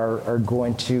are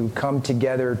going to come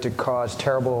together to cause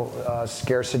terrible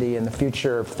scarcity in the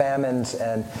future, famines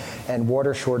and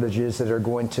water shortages that are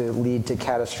going to lead to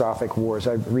catastrophic wars.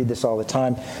 I read this all the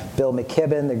time. Bill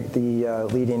McKibben, the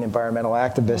leading environmental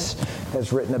activist,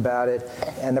 has written about it.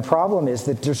 And the problem is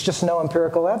that there's just no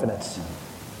empirical evidence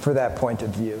for that point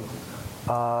of view.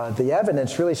 The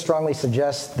evidence really strongly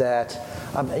suggests that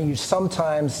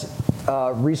sometimes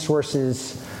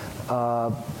resources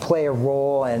play a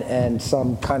role, and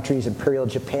some countries, Imperial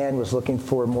Japan was looking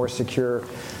for more secure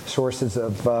sources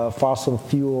of fossil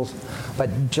fuels.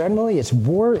 But generally, it's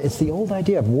war. It's the old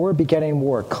idea of war begetting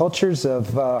war. Cultures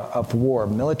of war,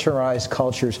 militarized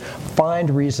cultures, find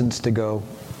reasons to go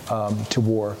to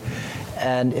war.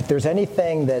 And if there's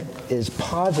anything that is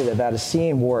positive out of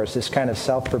seeing war as this kind of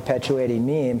self-perpetuating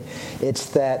meme, it's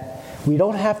that we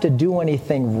don't have to do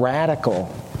anything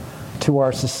radical to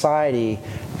our society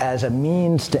as a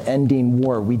means to ending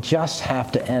war. We just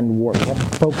have to end war. We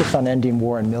have to focus on ending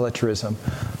war and militarism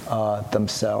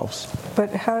themselves.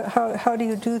 But how do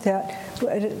you do that?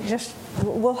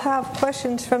 We'll have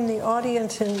questions from the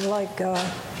audience in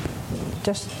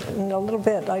just in a little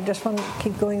bit. I just want to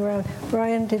keep going around.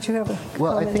 Brian, did you have a comment?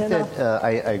 Well, I think that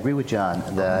I agree with John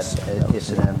that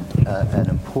it's an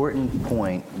important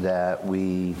point that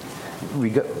the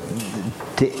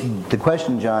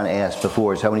question John asked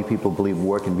before is how many people believe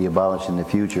war can be abolished in the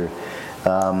future,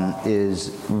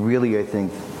 is really, I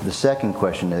think, the second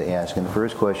question to ask. And the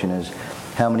first question is,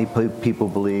 how many people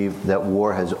believe that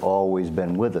war has always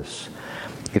been with us?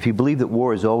 If you believe that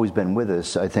war has always been with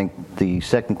us, I think the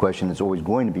second question is always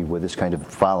going to be with us kind of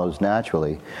follows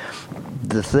naturally.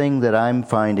 The thing that I'm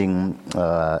finding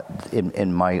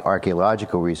in my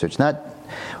archaeological research,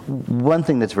 one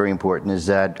thing that's very important is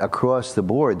that across the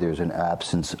board there's an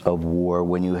absence of war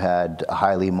when you had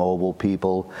highly mobile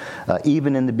people,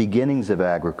 even in the beginnings of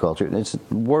agriculture.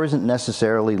 War isn't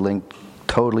necessarily linked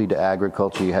totally to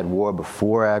agriculture. You had war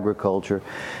before agriculture.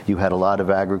 You had a lot of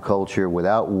agriculture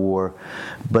without war.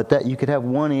 But that you could have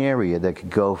one area that could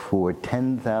go for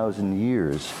 10,000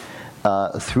 years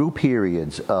through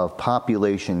periods of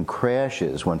population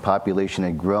crashes, when population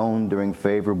had grown during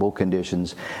favorable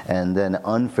conditions, and then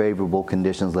unfavorable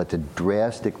conditions led to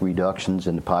drastic reductions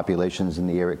in the populations in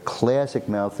the area. Classic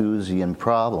Malthusian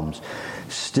problems.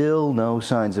 Still no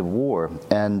signs of war.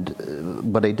 And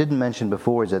what I didn't mention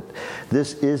before is that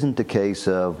this isn't a case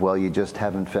of, well, you just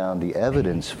haven't found the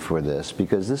evidence for this,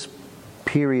 because this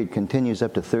period continues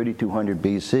up to 3200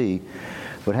 BC.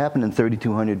 What happened in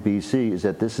 3200 BC is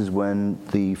that this is when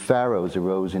the pharaohs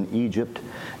arose in Egypt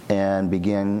and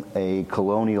began a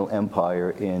colonial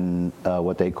empire in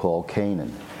what they call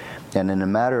Canaan. And in a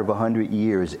matter of 100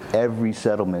 years, every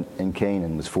settlement in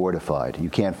Canaan was fortified. You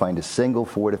can't find a single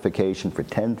fortification for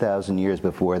 10,000 years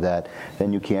before that.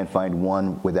 Then you can't find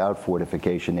one without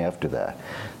fortification after that.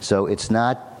 So it's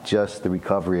not just the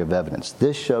recovery of evidence.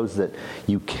 This shows that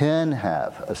you can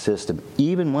have a system,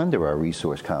 even when there are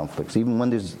resource conflicts, even when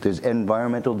there's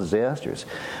environmental disasters,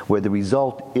 where the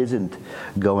result isn't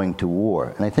going to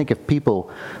war. And I think if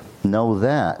people know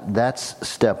that's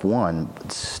step one.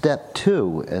 Step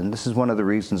two, and this is one of the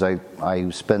reasons I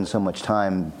spend so much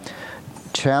time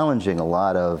challenging a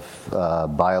lot of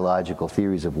biological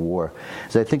theories of war,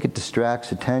 is I think it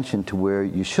distracts attention to where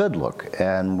you should look.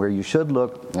 And where you should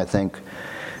look, I think,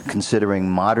 considering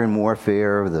modern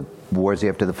warfare, the wars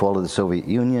after the fall of the Soviet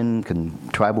Union,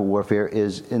 tribal warfare,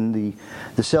 is in the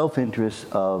self-interest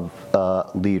of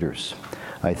leaders.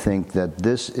 I think that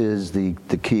this is the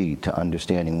key to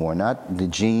understanding war, not the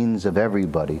genes of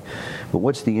everybody, but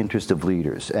what's the interest of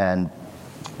leaders. And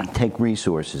take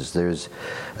resources. There was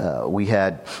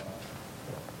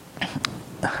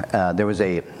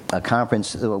a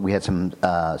conference, we had some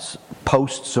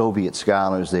post-Soviet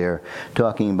scholars there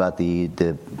talking about the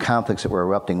conflicts that were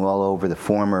erupting all over the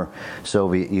former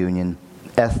Soviet Union.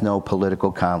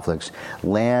 ethno-political conflicts.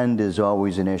 Land is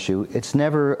always an issue. It's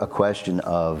never a question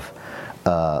of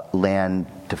land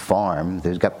to farm.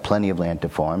 There's got plenty of land to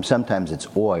farm. Sometimes it's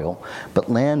oil, but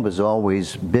land was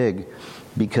always big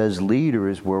because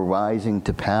leaders were rising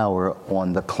to power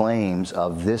on the claims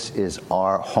of this is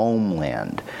our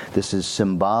homeland. This is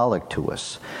symbolic to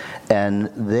us. And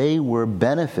they were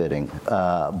benefiting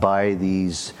by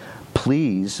these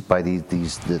pleas, by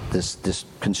this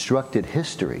constructed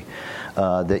history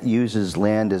that uses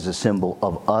land as a symbol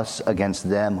of us against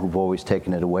them who've always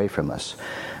taken it away from us.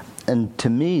 And to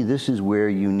me, this is where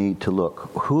you need to look.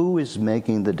 Who is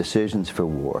making the decisions for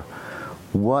war?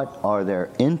 What are their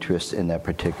interests in that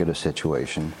particular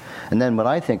situation? And then what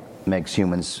I think makes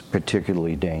humans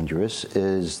particularly dangerous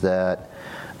is that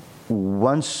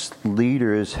once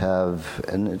leaders have,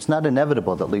 and it's not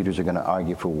inevitable that leaders are going to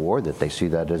argue for war, that they see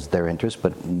that as their interest,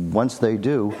 but once they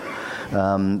do,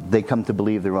 they come to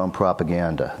believe their own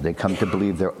propaganda. They come to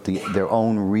believe their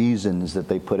own reasons that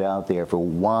they put out there for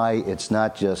why it's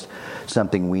not just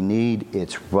something we need,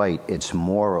 it's right, it's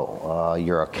moral.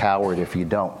 You're a coward if you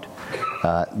don't.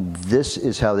 This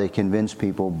is how they convince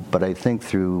people, but I think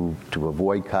to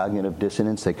avoid cognitive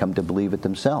dissonance, they come to believe it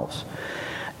themselves.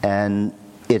 And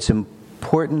it's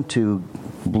important to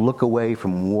look away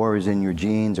from war is in your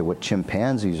genes or what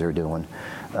chimpanzees are doing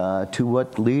to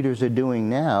what leaders are doing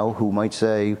now who might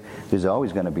say there's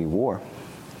always going to be war.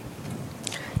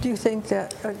 Do you think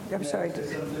that, I'm sorry,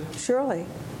 Shirley?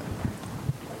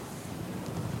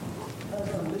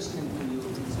 As I'm listening to you,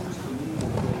 it seems to me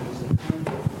that there is a kind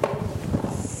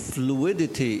of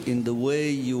fluidity in the way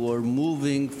you are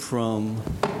moving from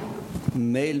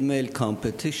male-male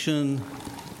competition,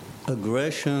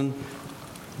 aggression,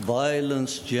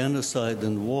 violence, genocide,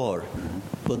 and war.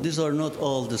 But these are not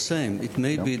all the same. It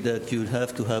may be that you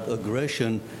have to have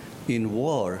aggression in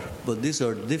war, but these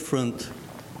are different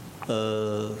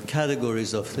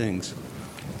categories of things.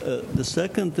 The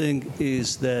second thing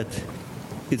is that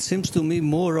it seems to me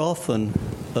more often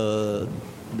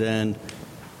than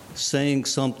saying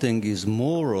something is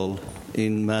moral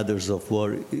in matters of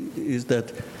war is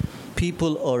that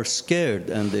people are scared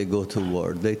and they go to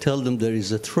war. They tell them there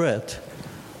is a threat.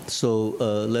 So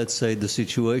let's say the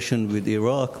situation with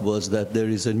Iraq was that there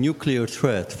is a nuclear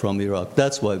threat from Iraq.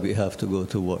 That's why we have to go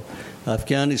to war.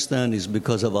 Afghanistan is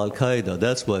because of Al-Qaeda.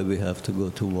 That's why we have to go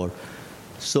to war.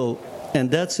 So, and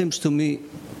that seems to me,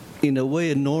 in a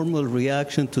way, a normal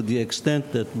reaction to the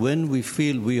extent that when we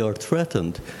feel we are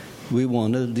threatened, we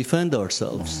want to defend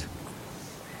ourselves.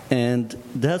 And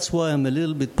that's why I'm a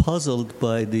little bit puzzled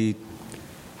by the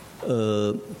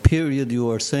period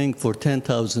you are saying for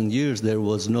 10,000 years there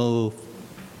was no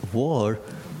war.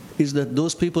 Is that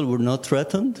those people were not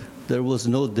threatened? There was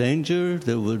no danger?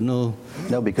 There were no...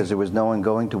 No, because there was no one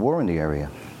going to war in the area.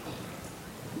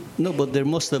 No, but there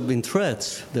must have been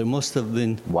threats. There must have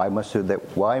been... Why must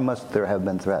there have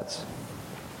been threats?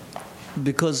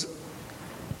 Because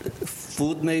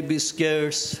food may be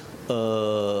scarce,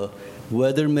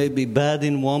 weather may be bad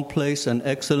in one place and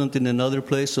excellent in another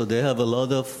place, so they have a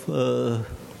lot of food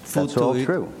That's to all eat.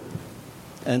 true.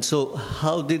 And so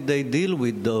how did they deal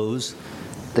with those?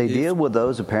 They deal with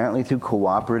those apparently through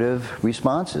cooperative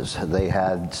responses. They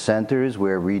had centers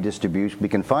where redistribution, we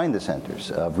can find the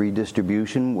centers of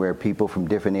redistribution where people from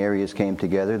different areas came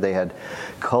together. They had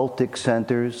cultic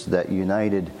centers that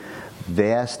united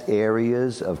vast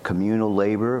areas of communal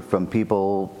labor from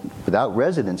people without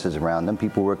residences around them.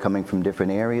 People were coming from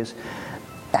different areas.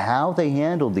 How they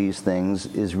handled these things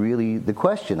is really the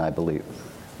question, I believe.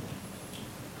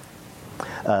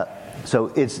 So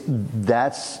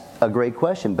that's a great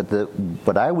question, but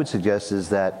what I would suggest is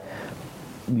that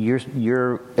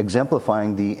you're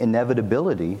exemplifying the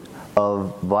inevitability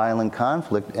of violent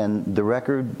conflict, and the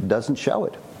record doesn't show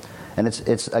it. And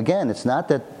it's not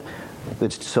that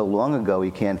it's so long ago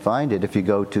you can't find it. If you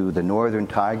go to the northern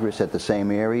Tigris at the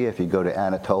same area, if you go to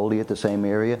Anatolia at the same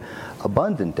area,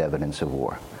 abundant evidence of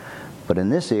war. But in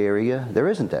this area, there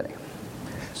isn't any.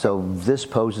 So this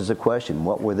poses a question.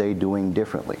 What were they doing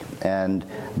differently? And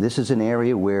this is an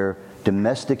area where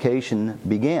domestication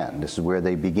began. This is where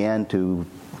they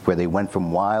where they went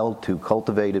from wild to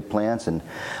cultivated plants and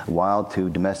wild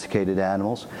to domesticated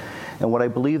animals. And what I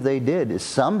believe they did is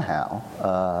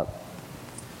somehow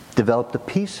developed a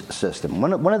peace system.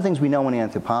 One of the things we know in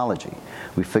anthropology,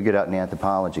 we figured out in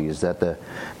anthropology, is that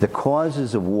the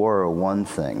causes of war are one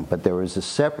thing, but there is a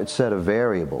separate set of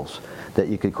variables that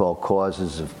you could call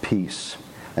causes of peace.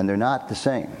 And they're not the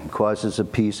same. Causes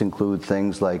of peace include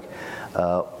things like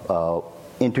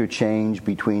interchange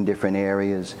between different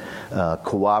areas,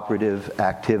 cooperative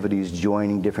activities,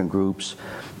 joining different groups.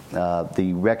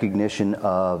 the recognition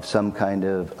of some kind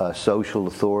of social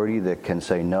authority that can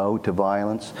say no to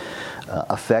violence,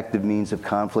 effective means of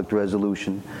conflict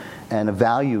resolution, and a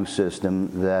value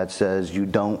system that says you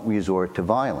don't resort to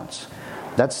violence.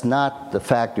 That's not the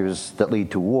factors that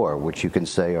lead to war, which you can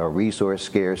say are resource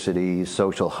scarcity,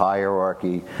 social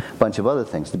hierarchy, a bunch of other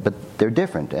things, but they're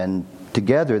different, and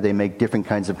together they make different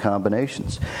kinds of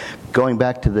combinations. Going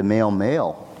back to the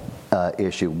male-male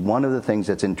issue, one of the things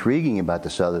that's intriguing about the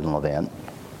Southern Levant,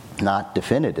 not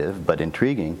definitive but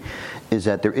intriguing, is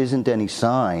that there isn't any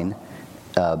sign,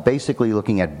 basically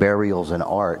looking at burials and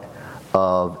art,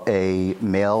 of a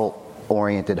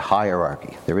male-oriented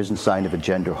hierarchy. There isn't sign of a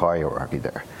gender hierarchy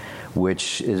there,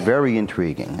 which is very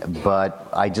intriguing. But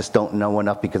I just don't know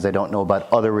enough because I don't know about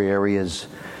other areas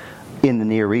in the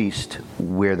Near East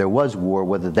where there was war,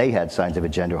 whether they had signs of a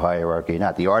gender hierarchy or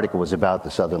not. The article was about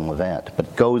the Southern Levant, but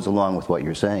it goes along with what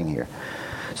you're saying here.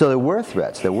 So there were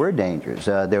threats, there were dangers,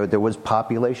 there was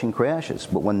population crashes,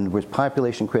 but when there was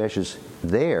population crashes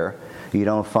there, you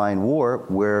don't find war,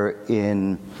 where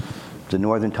in the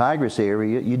Northern Tigris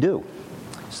area, you do.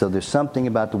 So there's something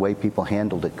about the way people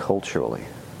handled it culturally.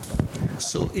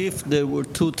 So if there were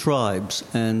two tribes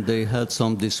and they had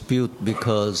some dispute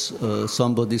because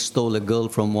somebody stole a girl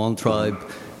from one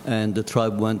tribe and the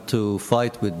tribe went to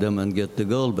fight with them and get the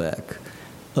girl back,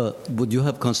 would you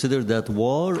have considered that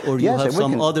war, or you have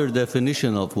some other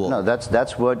definition of war? No,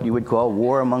 that's what you would call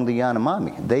war among the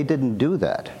Yanomami. They didn't do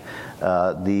that.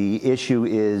 The issue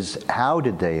is, how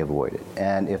did they avoid it?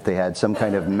 And if they had some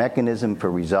kind of mechanism for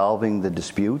resolving the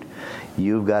dispute,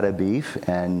 you've got a beef,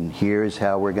 and here's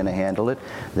how we're going to handle it.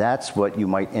 That's what you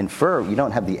might infer. You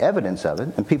don't have the evidence of it,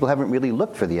 and people haven't really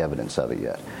looked for the evidence of it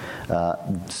yet.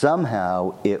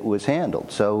 Somehow it was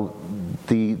handled. So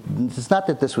it's not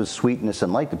that this was sweetness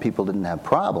and light, that people didn't have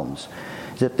problems.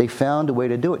 It's that they found a way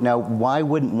to do it. Now, why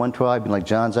wouldn't one tribe, like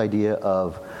John's idea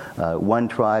of one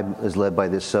tribe is led by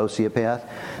this sociopath?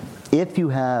 If you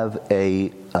have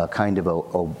a kind of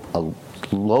a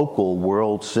local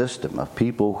world system of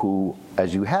people who,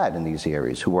 as you had in these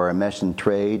areas, who are enmeshed in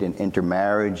trade and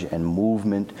intermarriage and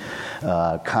movement,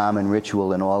 common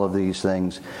ritual and all of these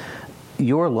things,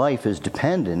 your life is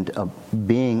dependent of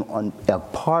being a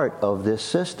part of this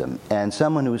system. And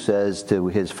someone who says to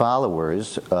his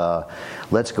followers,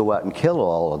 let's go out and kill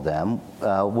all of them,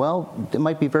 well, it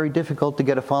might be very difficult to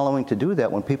get a following to do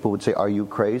that when people would say, are you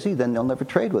crazy? Then they'll never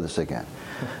trade with us again.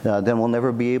 Then we'll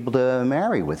never be able to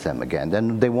marry with them again.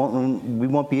 Then we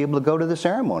won't be able to go to the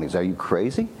ceremonies. Are you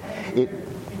crazy?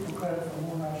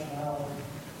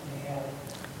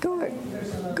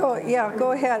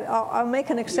 Go ahead. I'll make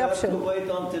an exception. You have to wait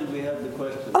until we have the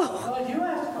question. Oh. You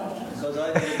ask questions. Because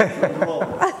I did a different role.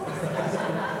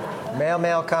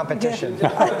 Male competition.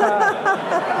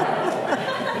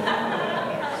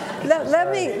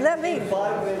 Let me.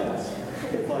 5 minutes.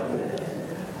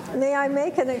 May I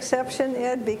make an exception,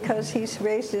 Ed, because he's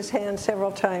raised his hand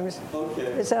several times. Okay.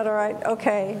 Is that all right?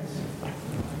 Okay.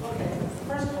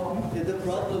 First of all, The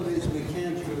problem is we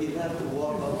have to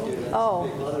walk up here and speak,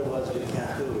 otherwise we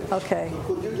can't do it. Okay. So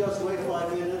could you just wait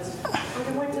 5 minutes? we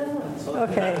can wait 10 minutes.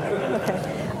 Okay.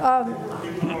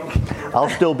 I'll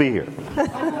still be here.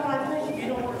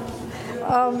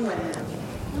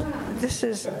 This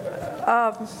is.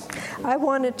 I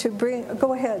wanted to bring.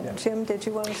 Go ahead, Jim. Did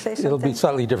you want to say something? It'll be a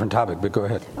slightly different topic, but go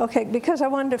ahead. Okay, because I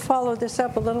wanted to follow this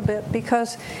up a little bit,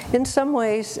 because in some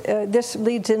ways this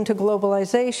leads into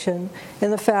globalization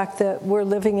and the fact that we're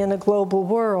living in a global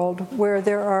world where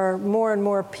there are more and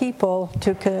more people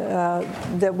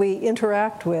that we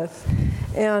interact with.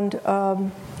 And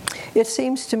it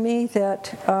seems to me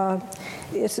that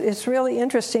it's really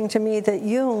interesting to me that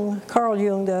Carl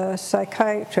Jung, the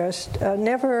psychiatrist,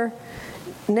 never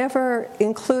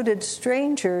included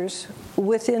strangers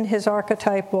within his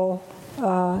archetypal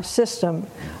system.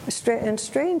 And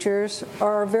strangers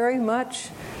are very much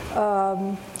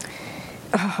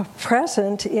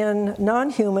present in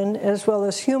non-human as well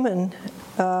as human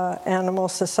animal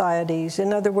societies.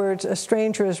 In other words, a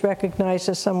stranger is recognized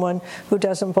as someone who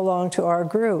doesn't belong to our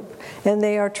group, and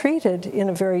they are treated in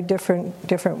a very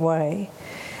different way.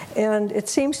 And it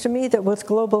seems to me that with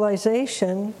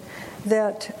globalization,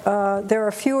 that there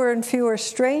are fewer and fewer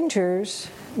strangers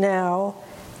now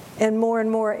and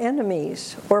more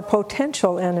enemies or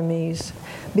potential enemies,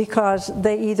 because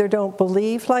they either don't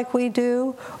believe like we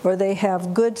do, or they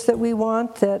have goods that we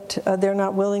want that they're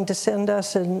not willing to send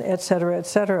us, and et cetera, et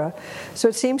cetera. So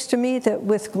it seems to me that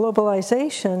with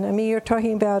globalization, I mean, you're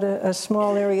talking about a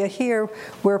small area here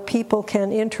where people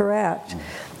can interact.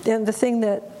 And the thing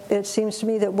that it seems to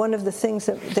me that one of the things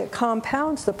that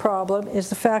compounds the problem is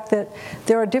the fact that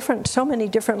there are so many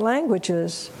different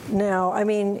languages now. I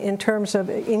mean, in terms of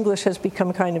English has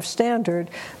become kind of standard,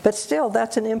 but still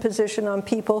that's an imposition on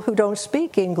people who don't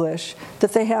speak English,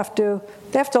 that they have to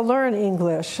learn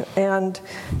English, and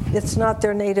it's not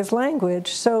their native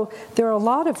language. So there are a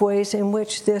lot of ways in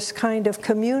which this kind of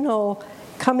communal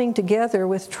coming together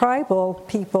with tribal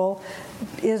people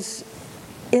is,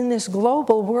 in this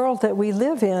global world that we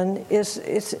live in, it's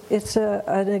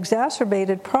an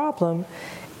exacerbated problem,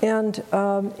 and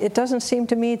it doesn't seem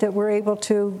to me that we're able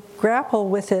to grapple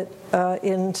with it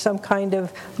in some kind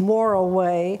of moral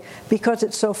way, because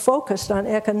it's so focused on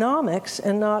economics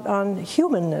and not on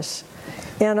humanness,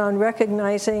 and on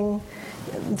recognizing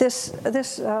this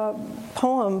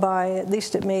poem by, at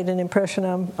least it made an impression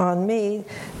on me,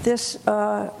 this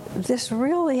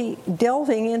really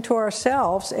delving into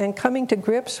ourselves and coming to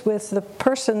grips with the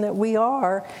person that we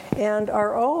are and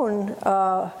our own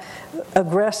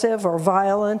aggressive or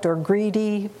violent or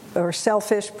greedy or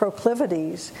selfish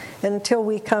proclivities. And until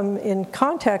we come in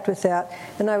contact with that,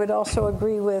 and I would also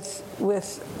agree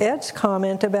with Ed's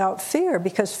comment about fear,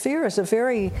 because fear is a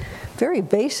very, very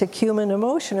basic human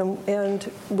emotion, and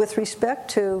with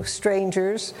respect to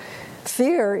strangers,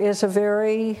 fear is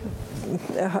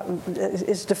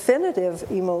is definitive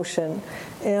emotion,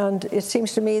 and it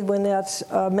seems to me when that's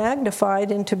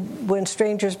magnified into when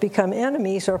strangers become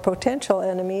enemies or potential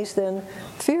enemies, then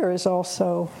fear is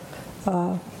also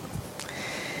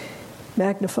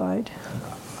magnified.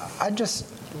 I just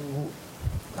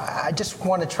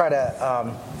want to try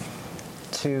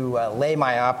to lay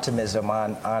my optimism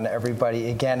on everybody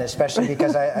again, especially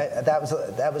because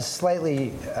that was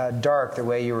slightly dark the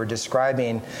way you were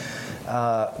describing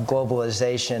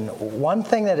globalization. One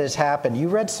thing that has happened, you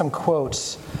read some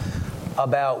quotes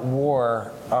about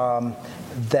war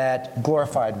that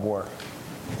glorified war,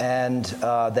 and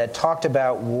that talked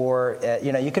about war.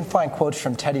 You can find quotes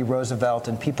from Teddy Roosevelt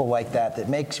and people like that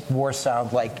makes war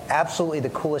sound like absolutely the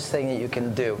coolest thing that you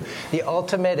can do, the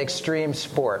ultimate extreme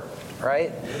sport,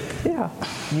 right? Yeah.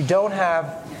 You don't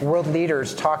have world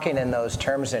leaders talking in those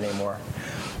terms anymore.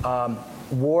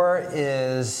 War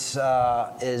is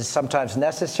sometimes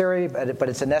necessary, but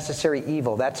it's a necessary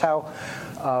evil. That's how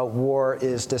war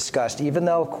is discussed. Even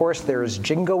though, of course, there's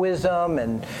jingoism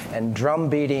and drum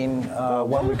beating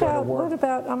when we go to war. What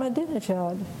about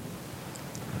Ahmadinejad?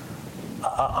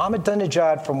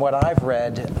 Ahmadinejad, from what I've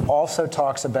read, also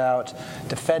talks about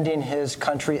defending his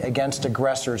country against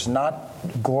aggressors, not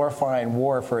glorifying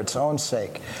war for its own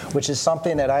sake, which is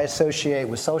something that I associate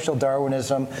with social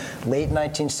Darwinism, late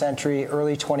 19th century,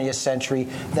 early 20th century.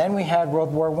 Then we had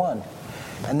World War I,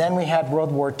 and then we had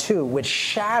World War II, which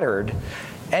shattered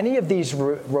any of these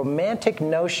romantic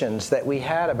notions that we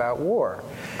had about war.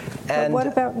 But what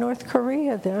about North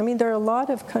Korea then? I mean, there are a lot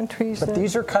of countries But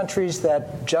these are countries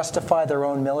that justify their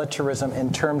own militarism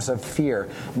in terms of fear,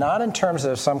 not in terms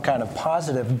of some kind of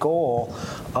positive goal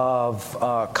of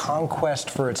conquest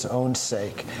for its own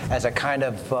sake, as a kind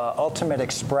of ultimate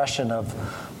expression of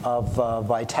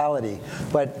vitality.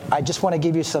 But I just want to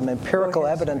give you some empirical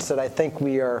evidence that I think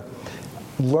we are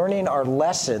learning our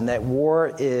lesson that war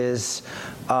is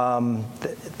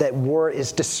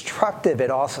destructive.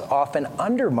 It also often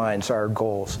undermines our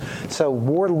goals. So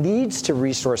war leads to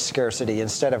resource scarcity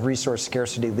instead of resource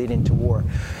scarcity leading to war.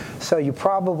 So you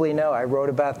probably know, I wrote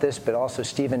about this, but also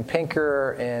Steven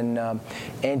Pinker in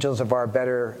Angels of Our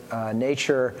Better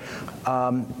Nature.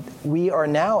 We are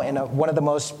now in one of the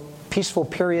most peaceful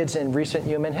periods in recent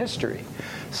human history.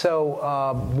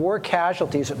 So war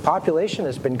casualties, population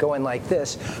has been going like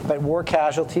this, but war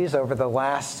casualties over the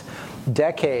last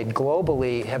decade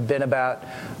globally have been about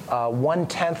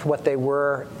 1/10 what they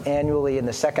were annually in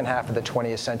the second half of the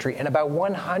 20th century, and about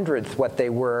 1/100th what they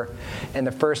were in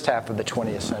the first half of the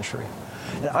 20th century.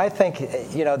 And I think,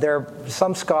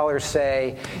 some scholars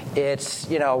say it's,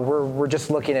 we're just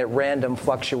looking at random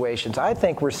fluctuations. I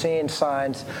think we're seeing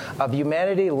signs of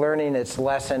humanity learning its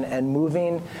lesson and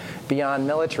moving beyond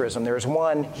militarism. There's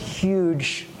one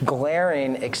huge,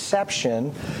 glaring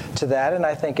exception to that, and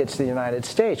I think it's the United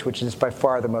States, which is by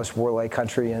far the most warlike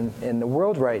country in the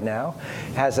world right now,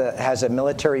 has a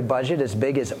military budget as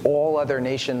big as all other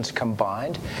nations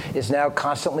combined, is now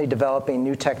constantly developing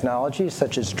new technologies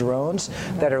such as drones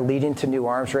that are leading to new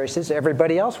arms races.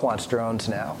 Everybody else wants drones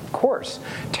now, of course.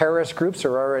 Terrorist groups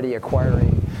are already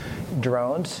acquiring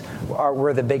drones.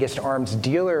 We're the biggest arms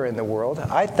dealer in the world.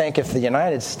 I think if the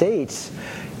United States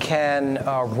can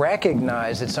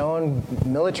recognize its own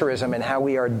militarism and how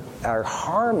we are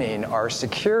harming our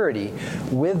security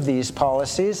with these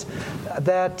policies,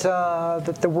 that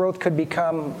the world could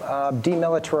become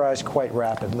demilitarized quite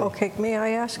rapidly. Okay, may I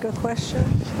ask a question?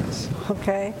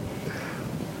 Okay.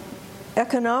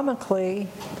 Economically,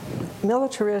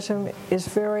 militarism is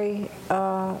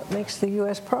makes the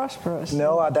U.S. prosperous.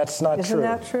 No, that's not true. Isn't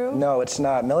that true? No, it's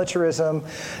not. Militarism,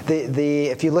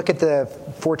 if you look at the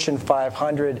Fortune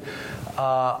 500,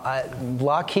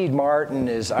 Lockheed Martin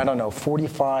is,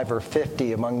 45 or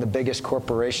 50 among the biggest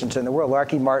corporations in the world.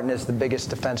 Lockheed Martin is the biggest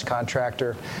defense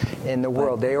contractor in the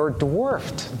world. They are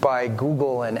dwarfed by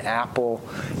Google and Apple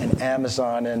and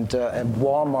Amazon and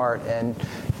Walmart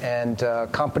and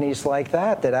companies like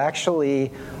that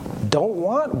actually don't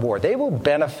want war. They will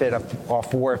benefit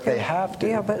off war if they have to.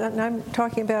 Yeah, but I'm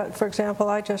talking about, for example,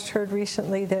 I just heard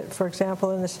recently that, for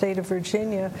example, in the state of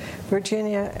Virginia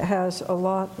has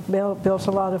built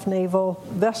a lot of naval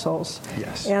vessels.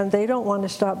 Yes. And they don't want to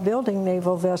stop building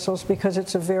naval vessels because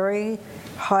it's a very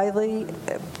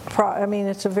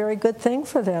it's a very good thing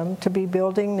for them to be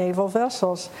building naval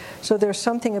vessels. So there's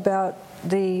something about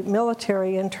the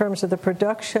military in terms of the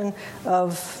production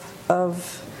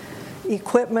of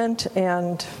equipment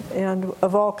and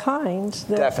of all kinds.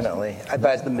 Definitely.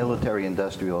 That's the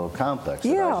military-industrial complex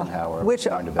that Eisenhower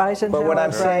learned about. But what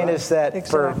I'm saying is that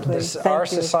exactly. for our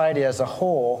society as a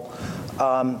whole,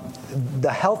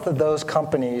 the health of those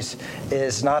companies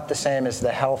is not the same as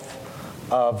the health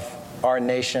of our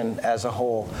nation as a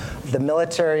whole. The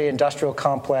military-industrial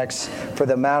complex, for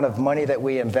the amount of money that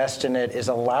we invest in it, is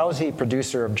a lousy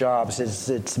producer of jobs.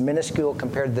 It's minuscule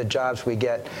compared to the jobs we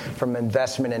get from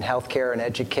investment in healthcare and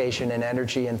education and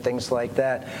energy and things like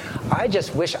that. I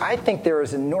think there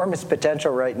is enormous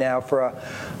potential right now for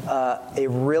a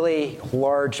really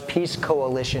large peace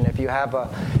coalition. If you have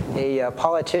a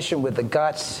politician with the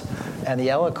guts and the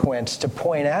eloquence to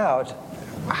point out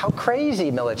how crazy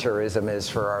militarism is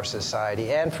for our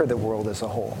society and for the world as a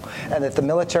whole. And that the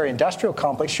military-industrial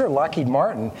complex, sure, Lockheed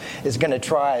Martin is going to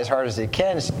try as hard as it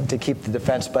can to keep the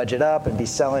defense budget up and be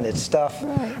selling its stuff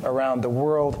around the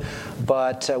world,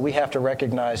 but we have to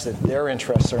recognize that their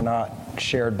interests are not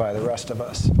shared by the rest of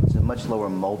us. It's a much lower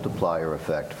multiplier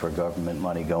effect for government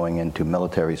money going into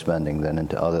military spending than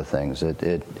into other things.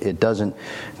 It doesn't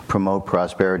promote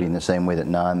prosperity in the same way that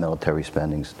non-military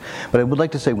spendings. But I would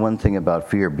like to say one thing about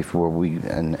fear before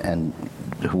and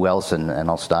who else, and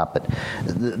I'll stop it.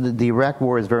 The Iraq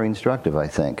War is very instructive, I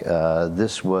think.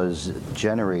 This was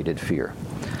generated fear.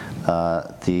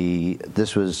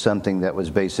 This was something that was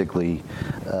basically,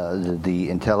 the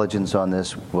intelligence on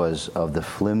this was of the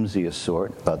flimsiest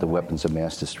sort, about the weapons of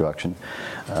mass destruction.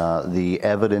 The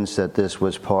evidence that this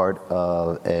was part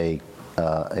of a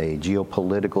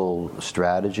geopolitical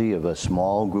strategy of a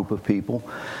small group of people,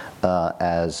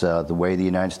 as the way the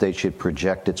United States should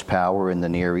project its power in the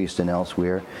Near East and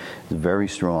elsewhere, is very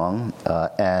strong.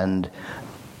 And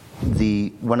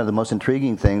one of the most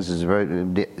intriguing things is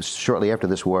shortly after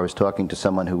this war, I was talking to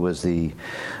someone who was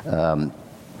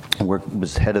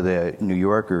was head of the New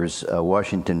Yorker's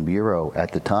Washington bureau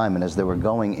at the time, and as they were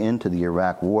going into the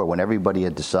Iraq War, when everybody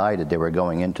had decided they were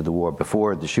going into the war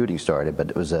before the shooting started, but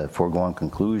it was a foregone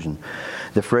conclusion,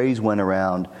 the phrase went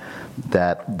around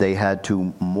that they had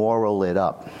to moral it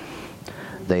up.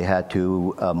 They had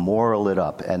to moral it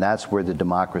up, and that's where the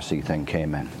democracy thing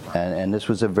came in. And this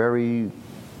was a very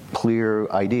clear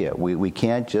idea. We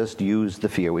can't just use the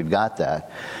fear. We've got that,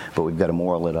 but we've got to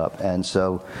moral it up. And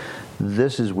so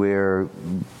this is where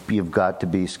you've got to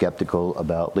be skeptical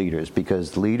about leaders,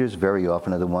 because leaders very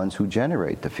often are the ones who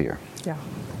generate the fear. Yeah.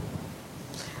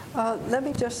 Let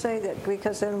me just say that,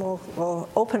 because then we'll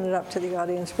open it up to the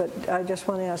audience, but I just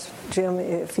want to ask Jim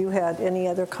if you had any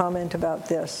other comment about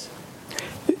this.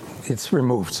 It's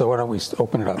removed, so why don't we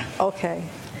open it up? Okay.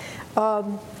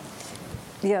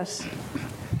 Yes.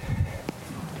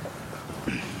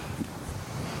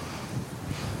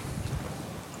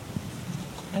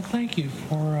 And thank you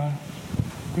for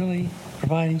really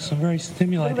providing some very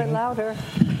stimulating. A little bit louder.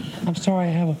 I'm sorry,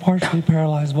 I have a partially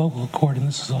paralyzed vocal cord, and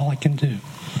this is all I can do.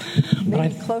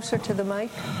 Maybe closer to the mic.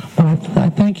 But I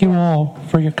thank you all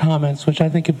for your comments, which I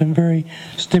think have been very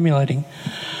stimulating.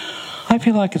 I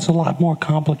feel like it's a lot more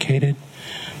complicated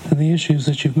than the issues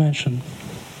that you've mentioned.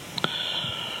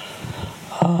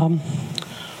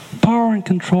 Power and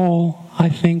control, I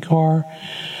think, are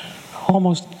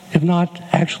almost, if not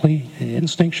actually,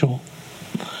 instinctual.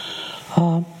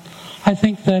 I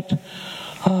think that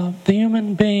the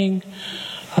human being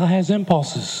has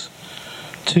impulses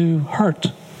to hurt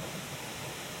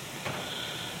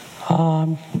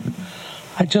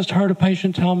I just heard a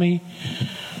patient tell me,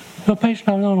 a patient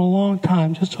I've known a long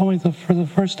time, just told me for the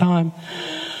first time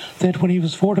that when he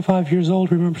was 4 to 5 years old,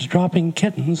 he remembers dropping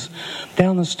kittens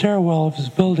down the stairwell of his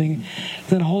building,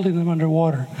 then holding them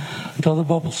underwater until the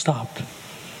bubble stopped.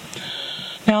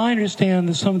 Now, I understand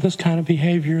that some of this kind of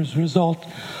behavior is a result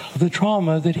of the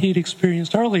trauma that he'd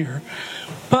experienced earlier,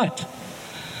 but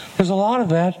there's a lot of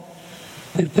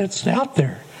that's out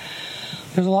there.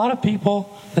 There's a lot of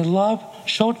people that love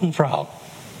Schadenfreude.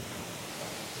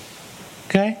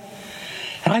 Okay?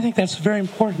 And I think that's very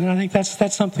important, and I think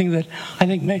that's something that I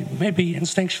think may be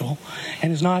instinctual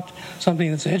and is not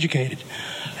something that's educated.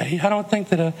 I don't think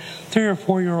that a 3 or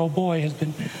 4 year old boy has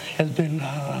been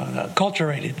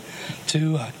acculturated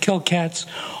to kill cats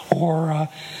or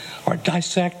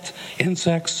dissect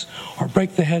insects or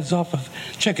break the heads off of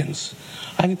chickens.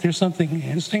 I think there's something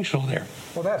instinctual there.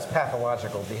 Well, that's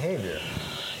pathological behavior.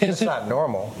 It's not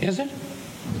normal. Is it?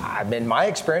 In my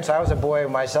experience, I was a boy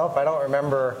myself. I don't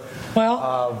remember.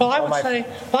 I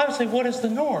would say, what is the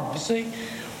norm? You see,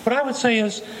 what I would say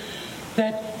is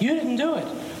that you didn't do it.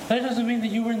 That doesn't mean that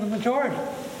you were in the majority.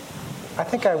 I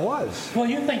think I was. Well,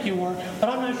 you think you were, but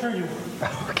I'm not sure you were.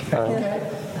 Okay.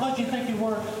 What you think you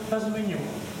were doesn't mean you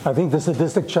were. I think the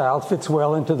sadistic child fits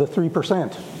well into the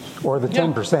 3% or the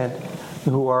 10%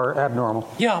 who are abnormal.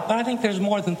 Yeah, but I think there's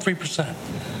more than 3%.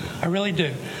 I really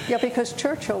do. Yeah, because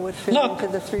Churchill would fit into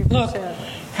the 3%. Look,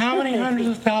 how many hundreds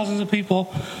of thousands of people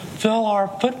fill our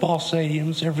football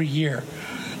stadiums every year?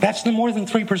 That's more than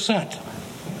 3%.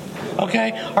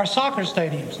 Okay? Our soccer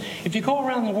stadiums. If you go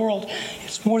around the world,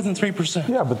 it's more than 3%.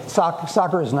 Yeah, but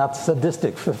soccer is not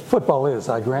sadistic. Football is,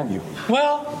 I grant you.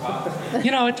 Well,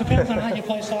 it depends on how you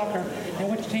play soccer and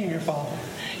which team you're following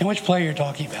and which player you're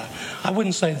talking about. I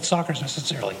wouldn't say that soccer is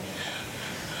necessarily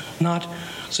not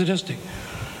sadistic.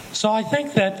 So I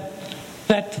think that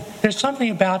there's something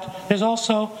about, there's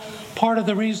also part of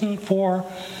the reason for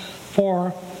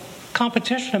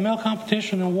competition, male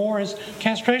competition in war is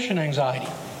castration anxiety.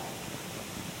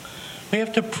 We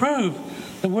have to prove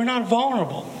that we're not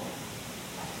vulnerable.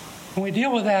 And we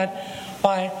deal with that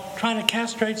by trying to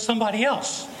castrate somebody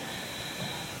else.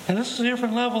 And this is a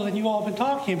different level than you all have been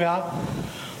talking about.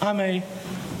 I'm a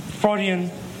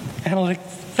Freudian analytic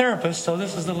therapist, so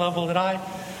this is the level that I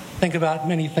think about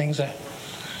many things at.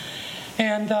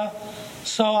 And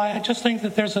so I just think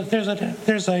that there's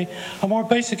a more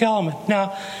basic element.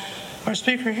 Now, our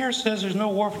speaker here says there's no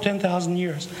war for 10,000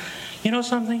 years. You know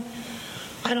something?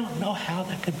 I don't know how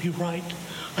that could be right.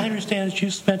 I understand that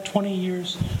you spent 20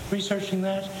 years researching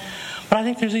that, but I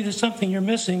think there's either something you're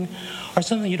missing or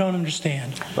something you don't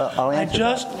understand. Well, I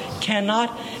just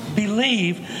cannot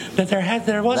believe that there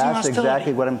wasn't hostility. That's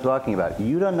exactly what I'm talking about.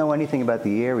 You don't know anything about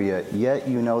the area, yet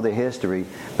you know the history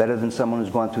better than someone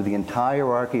who's gone through the entire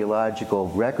archaeological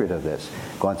record of this,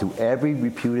 gone through every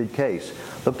reputed case,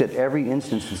 looked at every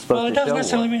instance that's supposed to show. Well, it doesn't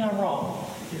necessarily mean I'm wrong.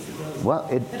 Well,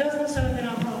 it doesn't necessarily mean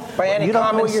I'm wrong. By any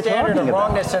common standard of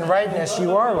wrongness and rightness,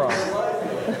 you are wrong.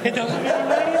 It doesn't mean I'm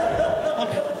right either.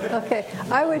 Okay,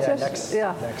 I would Next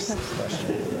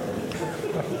question.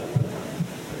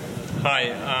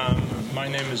 Hi, my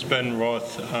name is Ben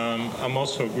Roth. I'm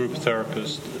also a group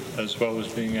therapist as well as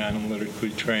being analytically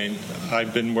trained.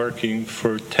 I've been working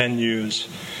for 10 years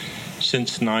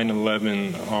since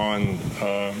 9/11 on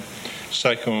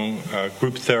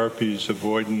group therapies,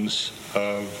 avoidance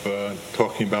of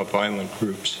talking about violent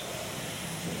groups.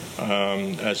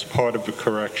 As part of a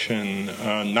correction,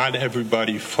 not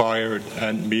everybody fired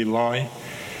at My Lai.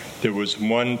 There was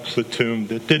one platoon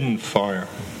that didn't fire.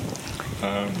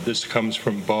 This comes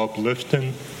from Bob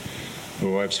Lifton,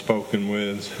 who I've spoken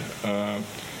with.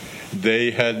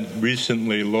 They had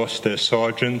recently lost their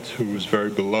sergeant, who was very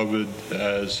beloved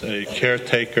as a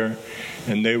caretaker,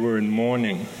 and they were in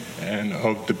mourning. And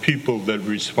of the people that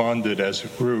responded as a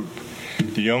group,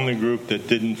 the only group that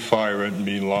didn't fire at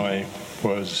My Lai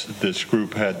was this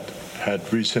group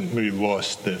had recently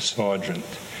lost their sergeant.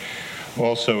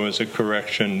 Also, as a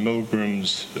correction,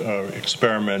 Milgram's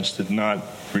experiments did not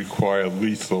require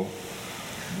lethal.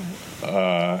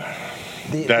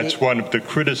 That's one of the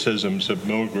criticisms of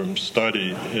Milgram's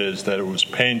study, is that it was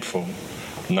painful,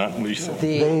 not lethal.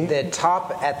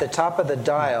 At the top of the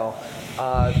dial,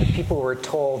 the people were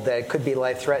told that it could be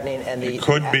life-threatening, and it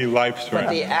could be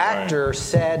life-threatening. But the actor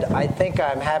said, "I think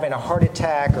I'm having a heart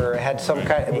attack," or had some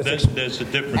kind. Well, there's a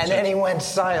difference. And then he went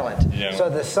silent. Yeah. So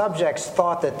the subjects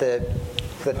thought that the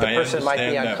person might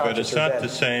be unconscious. But it's not the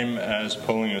same as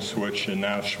pulling a switch in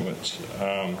Auschwitz.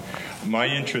 My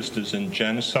interest is in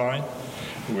genocide,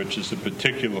 which is a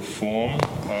particular form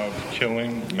of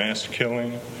killing, mass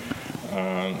killing.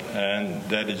 and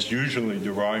that is usually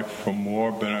derived from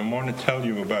war. But I want to tell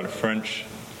you about a French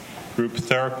group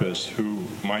therapist who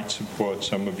might support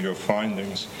some of your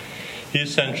findings. He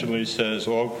essentially says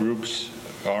all groups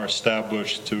are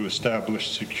established to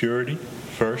establish security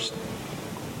first,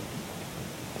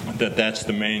 that's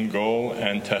the main goal,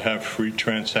 and to have free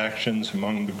transactions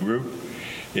among the group.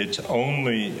 It's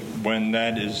only when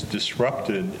that is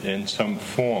disrupted in some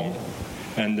form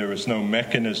and there is no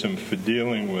mechanism for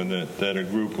dealing with it that a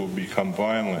group will become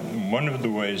violent. And one of the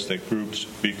ways that groups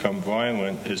become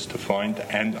violent is to find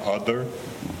an other.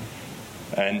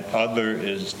 And other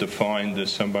is defined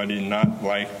as somebody not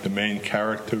like the main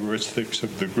characteristics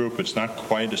of the group. It's not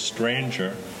quite a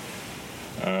stranger,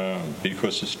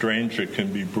 because a stranger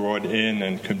can be brought in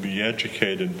and can be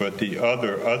educated, but the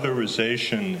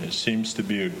otherization seems to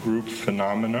be a group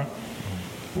phenomena,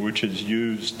 which is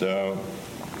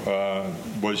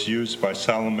was used by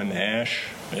Solomon Asch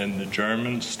in the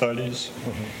German studies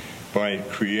by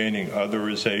creating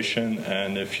otherization.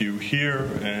 And if you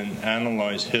hear and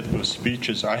analyze Hitler's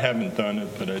speeches, I haven't done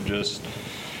it, but I just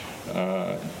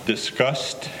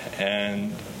disgust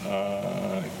and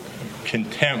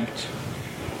contempt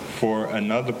for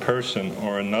another person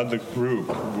or another group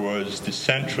was the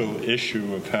central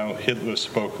issue of how Hitler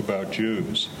spoke about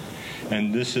Jews.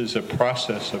 And this is a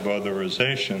process of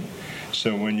otherization.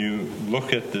 So when you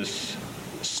look at this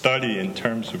study in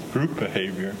terms of group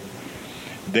behavior,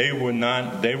 they were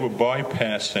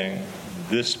bypassing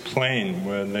this plane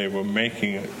where they were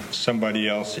making somebody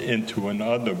else into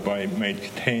another by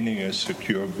maintaining a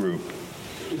secure group.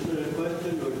 Is there a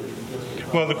question or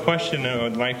well, the question, I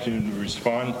would like to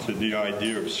respond to the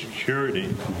idea of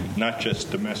security, not just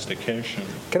domestication.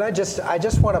 I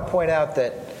just want to point out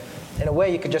that in a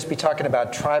way you could just be talking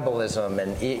about tribalism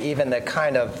and even the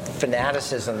kind of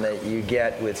fanaticism that you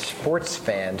get with sports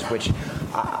fans, which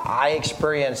I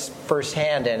experienced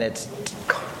firsthand, and it's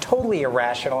totally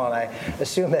irrational, and I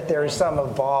assume that there is some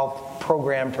evolved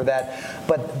program for that.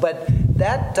 But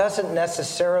that doesn't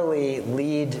necessarily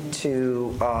lead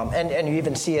to, and you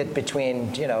even see it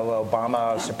between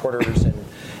Obama supporters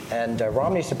and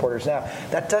Romney supporters now.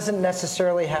 That doesn't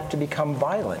necessarily have to become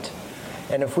violent.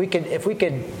 And if we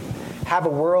could have a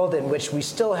world in which we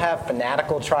still have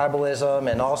fanatical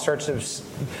tribalism and all sorts of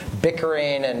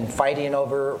bickering and fighting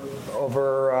over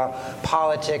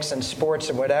politics and sports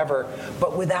and whatever,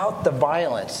 but without the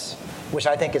violence, which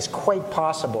I think is quite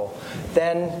possible,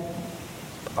 then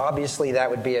obviously that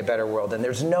would be a better world. And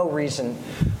there's no reason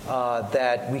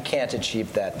that we can't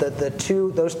achieve that.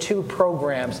 Those two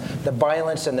programs, the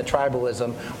violence and the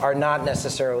tribalism, are not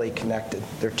necessarily connected.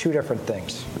 They're two different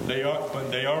things. They are,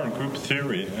 but they are in group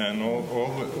theory, and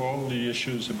all the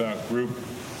issues about group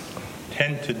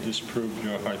tend to disprove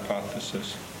your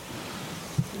hypothesis.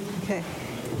 Okay.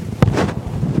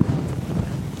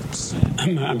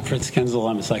 I'm Fritz Kenzel.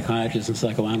 I'm a psychiatrist and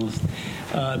psychoanalyst.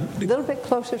 A little bit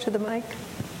closer to the mic.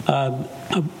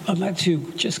 I'd like to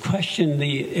just question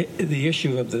the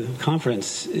issue of the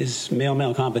conference: is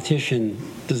male-male competition,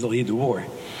 does it lead to war?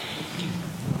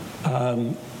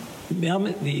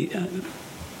 The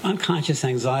unconscious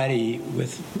anxiety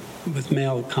with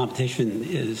male competition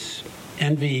is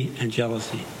envy and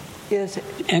jealousy. Is it?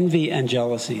 Envy and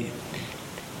jealousy.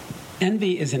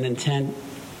 Envy is an intent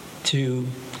to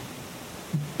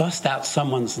bust out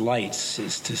someone's lights,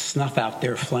 is to snuff out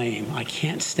their flame. I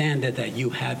can't stand it that you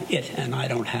have it and I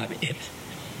don't have it.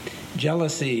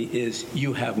 Jealousy is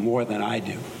you have more than I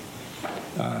do.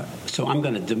 So I'm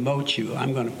going to demote you.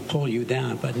 I'm going to pull you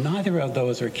down. But neither of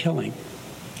those are killing.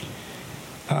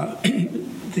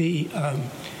 The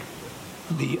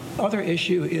other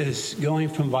issue is going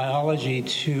from biology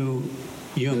to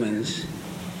humans.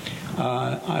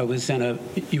 I was in a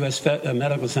U.S.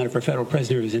 Medical Center for Federal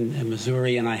Prisoners in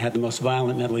Missouri, and I had the most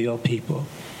violent mentally ill people.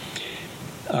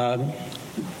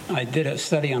 I did a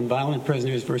study on violent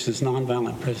prisoners versus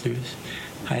nonviolent prisoners.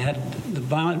 I had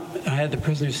the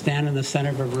prisoners stand in the center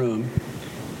of a room,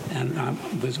 and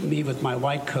it was me with my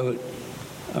white coat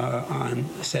on.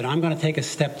 I said, "I'm going to take a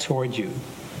step toward you.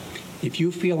 If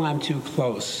you feel I'm too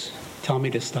close, tell me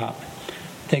to stop.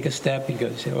 Take a step." He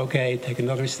goes, "Okay." Take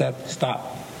another step.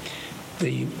 Stop.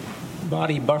 The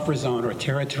body buffer zone or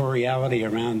territoriality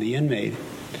around the inmate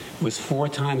was 4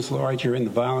 times larger in the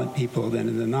violent people than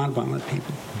in the nonviolent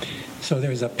people. So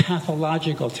there's a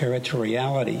pathological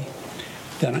territoriality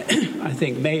that I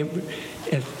think may,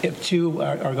 if two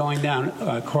are going down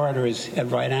corridors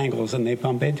at right angles and they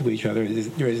bump into each other,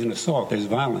 there is an assault, there's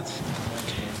violence.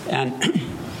 And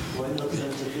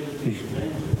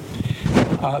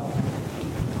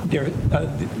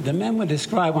the men would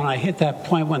describe when I hit that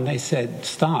point when they said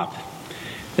stop,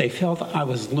 they felt I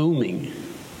was looming.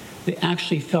 They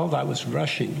actually felt I was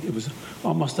rushing. It was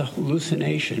almost a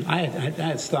hallucination. I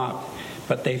had stopped,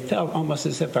 but they felt almost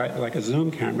as if like a zoom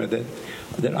camera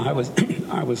that I was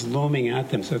I was looming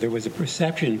at them. So there was a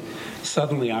perception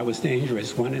suddenly I was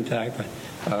dangerous when in fact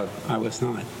I was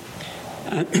not.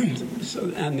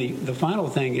 And the final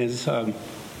thing is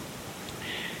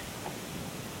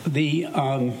the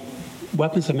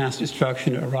weapons of mass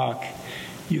destruction in Iraq.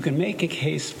 You can make a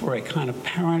case for a kind of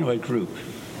paranoid group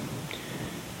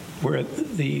where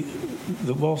the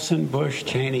Wilson, Bush,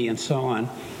 Cheney, and so on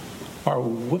are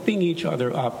whipping each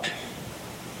other up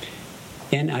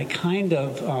in a kind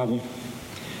of,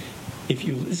 if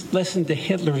you listen to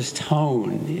Hitler's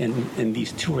tone in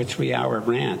these 2 or 3 hour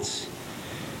rants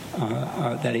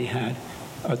that he had,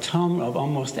 a tone of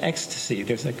almost ecstasy.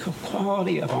 There's a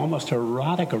quality of almost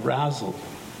erotic arousal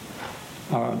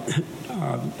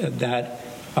that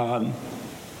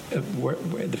where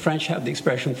the French have the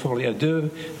expression folie à deux,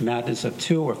 madness of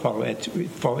two, or folie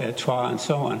à trois, and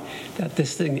so on, that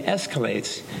this thing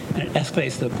escalates, and it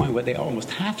escalates to the point where they almost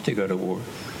have to go to war.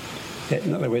 That,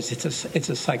 in other words, it's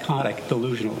a psychotic,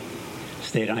 delusional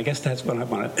state. And I guess that's what I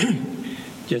want to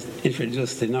just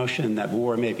introduce, the notion that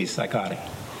war may be psychotic.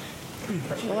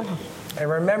 And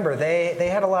remember, they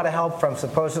had a lot of help from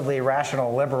supposedly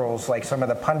rational liberals, like some of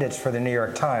the pundits for the New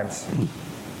York Times,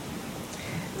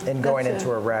 in going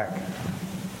into Iraq.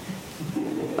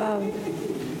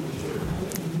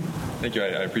 Thank you.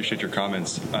 I appreciate your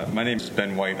comments. My name is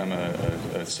Ben White. I'm a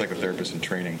psychotherapist in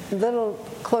training. A little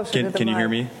closer to the mic. Can you hear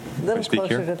me? A little speak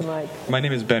closer here? to the mic. My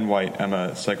name is Ben White. I'm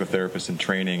a psychotherapist in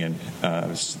training, and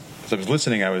as I was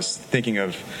listening, I was thinking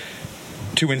of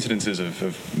 2 incidences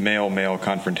of male-male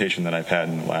confrontation that I've had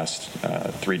in the last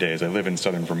 3 days. I live in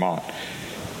southern Vermont,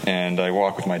 and I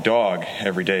walk with my dog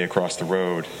every day across the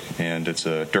road, and it's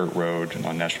a dirt road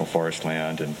on national forest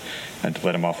land, and I had to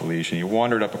let him off the leash. And he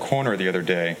wandered up a corner the other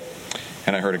day,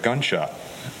 and I heard a gunshot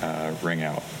ring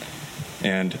out.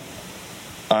 And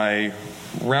I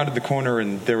rounded the corner,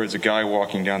 and there was a guy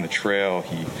walking down the trail.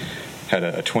 He had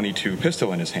a .22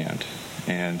 pistol in his hand,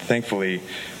 and thankfully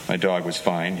my dog was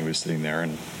fine. He was sitting there,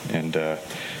 and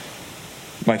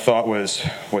my thought was,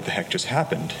 what the heck just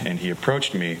happened? And he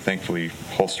approached me, thankfully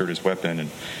holstered his weapon,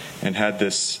 and had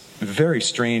this very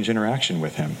strange interaction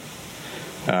with him,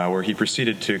 where he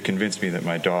proceeded to convince me that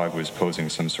my dog was posing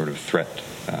some sort of threat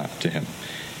to him.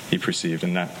 He perceived,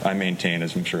 and that I maintain,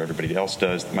 as I'm sure everybody else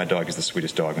does, that my dog is the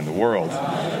sweetest dog in the world.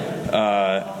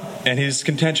 And his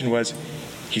contention was,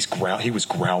 he was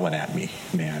growling at me,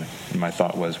 man. And my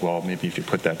thought was, well, maybe if you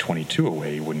put that .22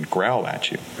 away, he wouldn't growl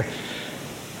at you.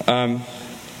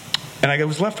 And I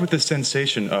was left with this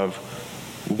sensation of,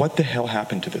 what the hell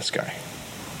happened to this guy?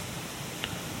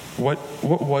 What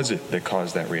was it that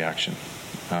caused that reaction?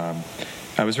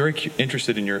 I was very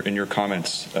interested in your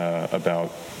comments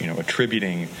about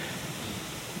attributing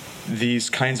these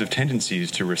kinds of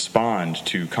tendencies to respond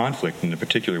to conflict in a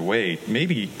particular way,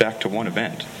 maybe back to one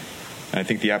event. And I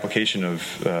think the application of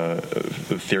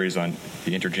theories on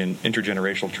the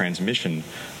intergenerational transmission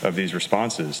of these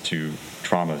responses to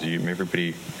traumas.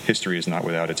 History is not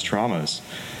without its traumas.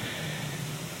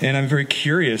 And I'm very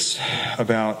curious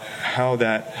about how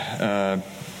that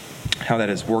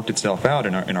has worked itself out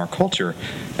in our culture.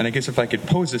 And I guess if I could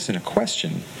pose this in a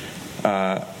question,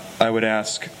 I would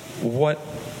ask,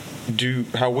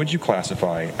 how would you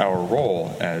classify our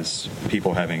role as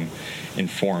people having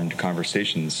informed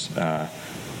conversations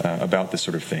about this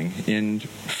sort of thing in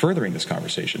furthering this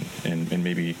conversation, and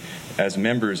maybe as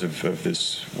members of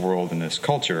this world and this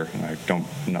culture? I'm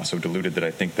not so deluded that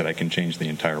I think that I can change the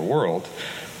entire world,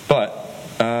 but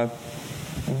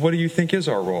what do you think is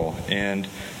our role? And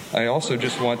I also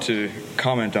just want to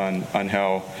comment on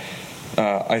how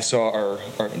I saw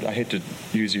I hate to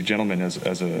use you gentlemen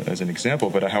as an example,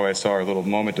 but how I saw our little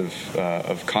moment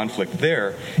of conflict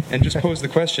there, and just pose the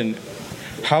question,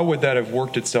 how would that have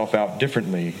worked itself out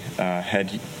differently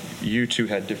had you two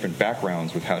had different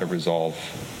backgrounds with how to resolve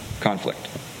conflict?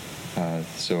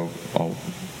 So I'll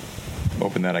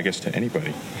open that, I guess, to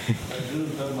anybody. I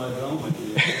didn't have my drum with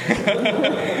you.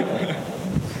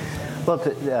 Well,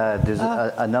 there's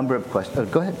a number of questions.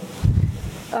 Go ahead.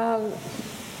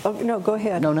 No, go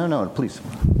ahead. No, please.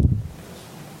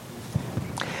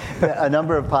 A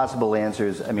number of possible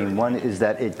answers. I mean, one is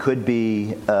that it could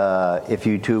be if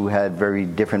you two had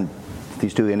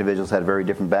these two individuals had very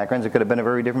different backgrounds, it could have been a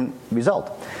very different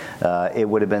result. It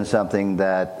would have been something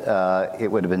that it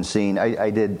would have been seen.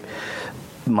 I did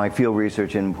my field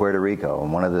research in Puerto Rico,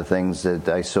 and one of the things that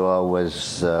I saw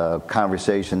was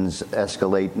conversations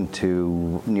escalate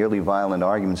into nearly violent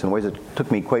arguments in ways that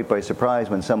took me quite by surprise,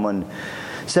 when someone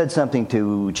said something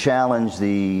to challenge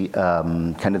the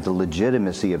kind of the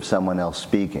legitimacy of someone else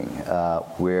speaking,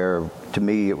 where to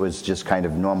me it was just kind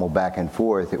of normal back and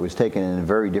forth. It was taken in a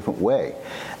very different way,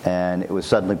 and it was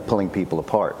suddenly pulling people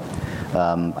apart.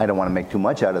 I don't want to make too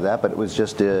much out of that, but it was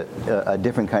just a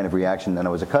different kind of reaction than I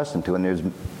was accustomed to, and there's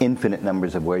infinite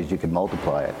numbers of ways you could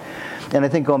multiply it. And I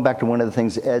think going back to one of the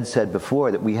things Ed said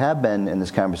before, that we have been in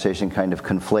this conversation kind of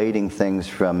conflating things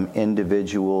from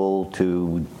individual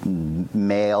to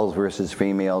males versus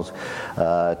females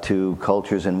to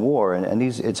cultures and war. And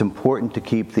it's important to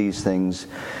keep these things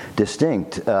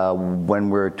distinct. When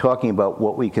we're talking about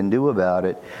what we can do about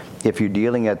it, if you're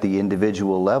dealing at the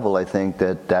individual level, I think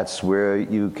that that's where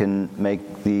you can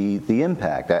make the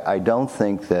impact. I don't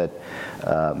think that,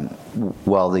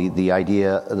 the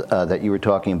idea that you were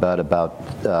talking about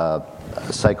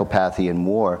psychopathy and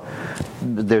war,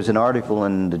 there's an article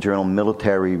in the journal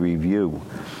Military Review,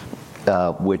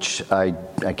 which I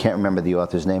can't remember the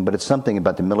author's name, but it's something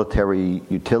about the military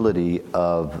utility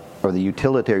of, or the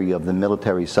utility of the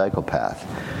military psychopath,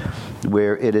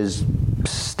 where it is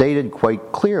stated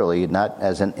quite clearly, not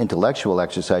as an intellectual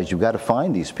exercise, you've got to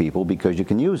find these people because you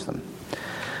can use them.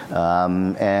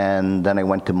 And then I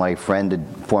went to my friend, a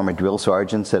former drill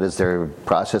sergeant, said, is there a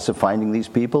process of finding these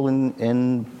people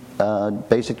in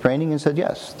basic training? And said,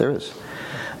 yes, there is.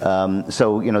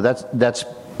 So, you know, that's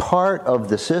part of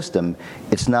the system.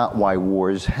 It's not why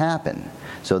wars happen.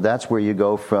 So that's where you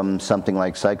go from something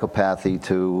like psychopathy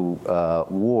to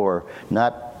war,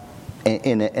 not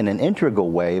in an integral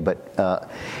way, but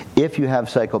if you have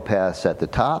psychopaths at the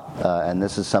top, and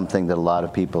this is something that a lot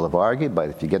of people have argued, but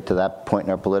if you get to that point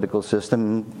in our political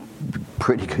system,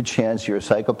 pretty good chance you're a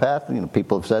psychopath. You know,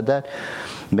 people have said that.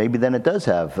 Maybe then it does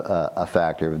have a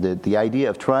factor. The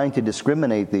idea of trying to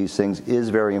discriminate these things is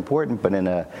very important, but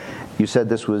you said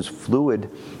this was fluid.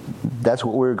 That's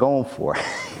what we're going for.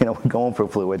 You know, we're going for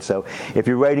fluid. So if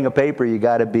you're writing a paper, you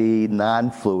got to be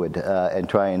non-fluid and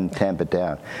try and tamp it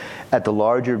down. At the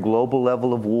larger global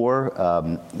level of war,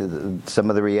 some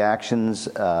of the reactions,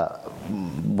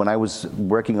 when I was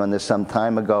working on this some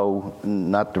time ago,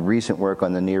 not the recent work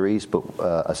on the Near East, but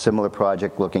a similar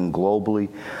project looking globally,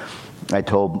 I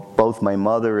told both my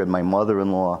mother and my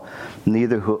mother-in-law,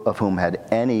 neither of whom had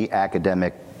any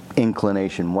academic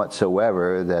inclination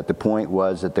whatsoever, that the point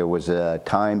was that there was a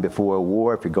time before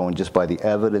war. If you're going just by the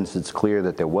evidence, it's clear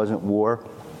that there wasn't war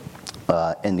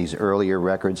in these earlier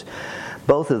records.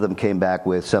 Both of them came back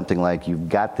with something like, you've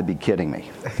got to be kidding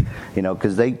me, you know,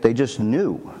 because they just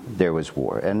knew there was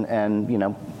war, and you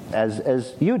know,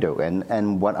 as you do.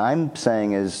 And what I'm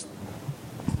saying is,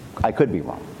 I could be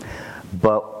wrong.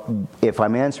 But if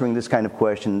I'm answering this kind of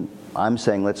question, I'm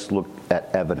saying let's look at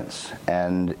evidence,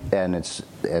 and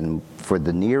for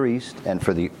the Near East and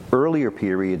for the earlier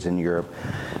periods in Europe,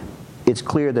 it's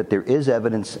clear that there is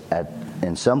evidence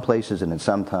in some places and in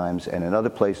some times, and in other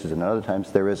places and other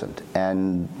times there isn't,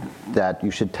 and that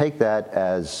you should take that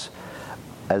as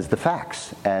the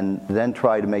facts, and then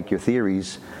try to make your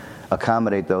theories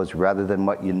accommodate those rather than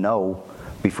what you know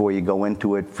before you go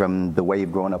into it from the way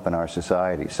you've grown up in our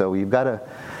society. So you've got to,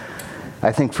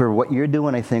 I think for what you're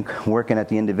doing, I think working at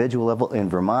the individual level in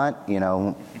Vermont, you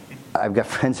know, I've got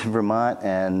friends in Vermont,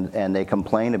 and they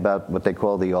complain about what they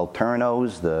call the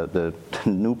alternos, the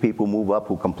new people move up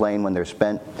who complain when their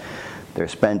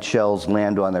spent shells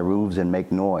land on their roofs and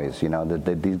make noise. You know,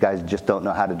 these guys just don't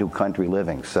know how to do country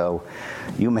living. So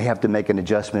you may have to make an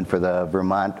adjustment for the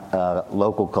Vermont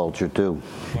local culture too.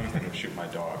 I'm going to shoot my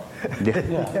dog.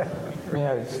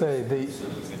 Yeah, I'd say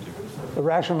the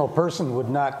rational person would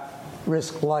not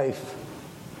risk life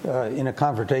in a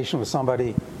confrontation with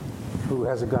somebody who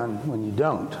has a gun when you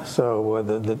don't. So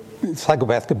the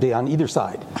psychopath could be on either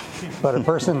side, but a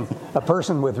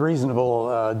person with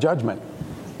reasonable judgment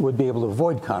would be able to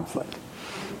avoid conflict.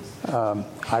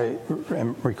 I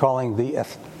am recalling the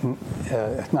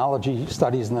ethnology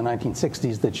studies in the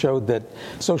 1960s that showed that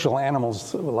social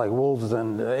animals like wolves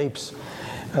and apes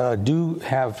do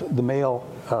have the male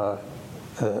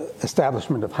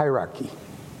establishment of hierarchy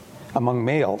among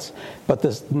males, but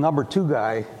this number two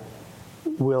guy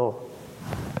will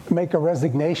make a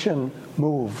resignation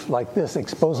move like this,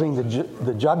 exposing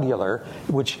the jugular,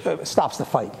 which stops the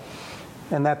fight.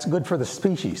 And that's good for the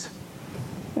species.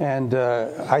 And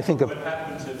I think what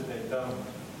happens if they don't?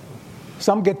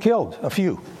 Some get killed, a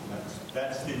few.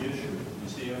 That's the issue. You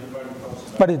see, everybody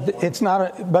talks about. But it's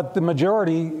not. But the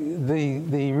majority,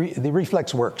 the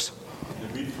reflex works.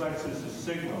 The reflex is a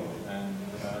signal, and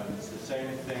it's the same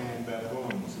thing in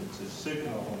baboons. It's a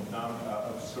signal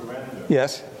of surrender.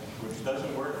 Yes. Which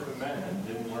doesn't work for men and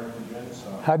didn't work for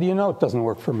genocide. How do you know it doesn't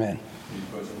work for men?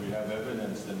 Because we have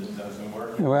evidence that it doesn't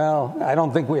work. Well, I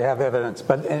don't think we have evidence,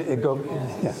 but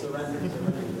yeah.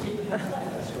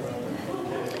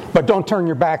 But don't turn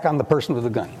your back on the person with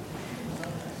the gun.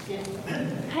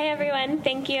 Hi, everyone.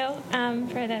 Thank you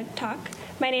for the talk.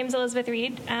 My name is Elizabeth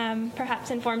Reed. Perhaps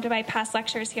informed by past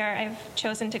lectures here, I've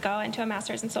chosen to go into a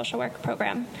master's in social work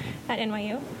program at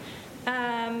NYU.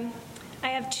 I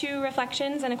have two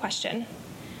reflections and a question.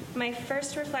 My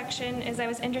first reflection is I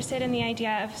was interested in the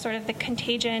idea of sort of the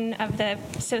contagion of the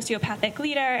sociopathic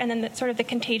leader and then sort of the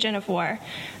contagion of war.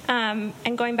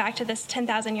 And going back to this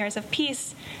 10,000 years of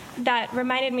peace, that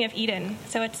reminded me of Eden.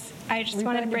 So I just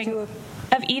wanted to bring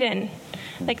of Eden,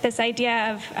 like this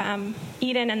idea of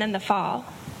Eden and then the fall.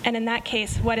 And in that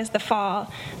case, what is the fall?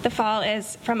 The fall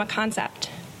is from a concept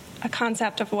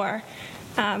of war.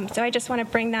 So I just want to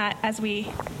bring that as we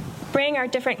bring our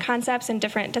different concepts and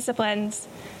different disciplines.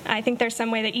 I think there's some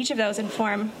way that each of those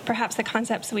inform perhaps the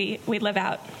concepts we live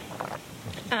out.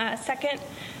 Second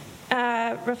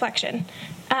reflection.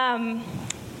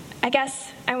 I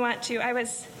guess I want to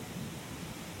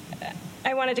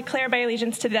declare my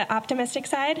allegiance to the optimistic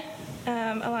side,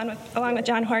 along with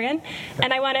John Horgan,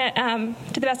 and I want to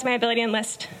the best of my ability,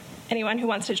 enlist anyone who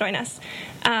wants to join us.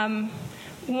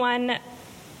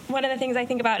 One of the things I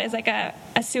think about is like a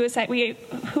suicide.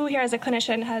 Who here as a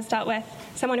clinician has dealt with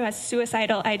someone who has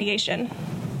suicidal ideation?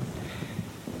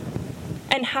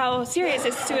 And how serious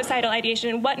is suicidal ideation?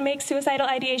 And what makes suicidal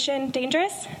ideation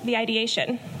dangerous? The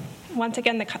ideation. Once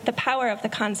again, the power of the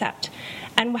concept.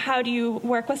 And how do you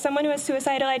work with someone who has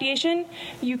suicidal ideation?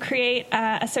 You create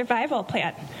a survival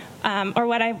plan, or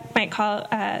what I might call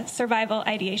survival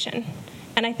ideation.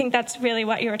 And I think that's really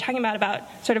what you were talking about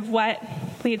sort of what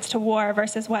leads to war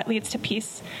versus what leads to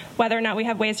peace, whether or not we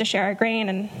have ways to share our grain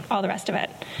and all the rest of it.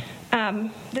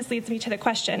 This leads me to the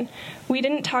question. We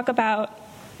didn't talk about,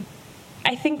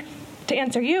 I think, to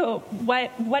answer you,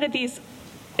 what did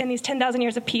in these 10,000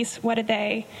 years of peace, what did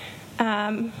they,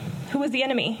 who was the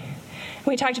enemy?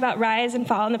 We talked about rise and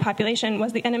fall in the population.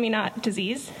 Was the enemy not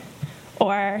disease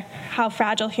or how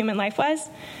fragile human life was?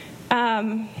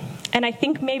 And I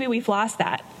think maybe we've lost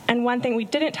that. And one thing we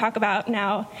didn't talk about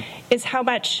now is how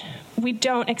much we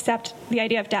don't accept the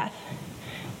idea of death.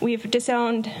 We've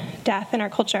disowned death in our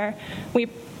culture. We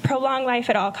prolong life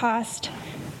at all cost.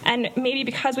 And maybe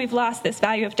because we've lost this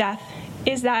value of death,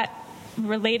 is that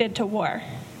related to war,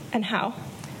 and how?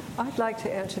 I'd like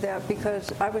to answer that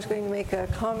because I was going to make a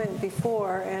comment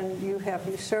before, and you have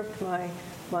usurped my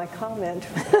comment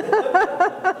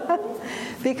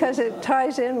because it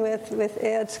ties in with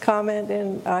Ed's comment,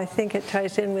 and I think it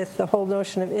ties in with the whole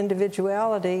notion of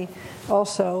individuality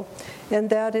also,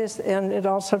 and it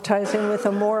also ties in with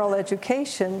a moral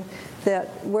education that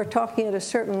we're talking at a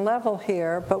certain level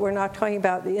here, but we're not talking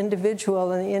about the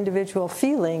individual and the individual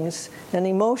feelings and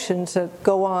emotions that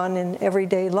go on in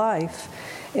everyday life.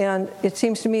 And it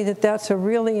seems to me that that's a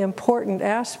really important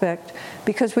aspect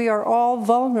because we are all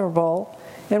vulnerable,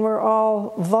 and we're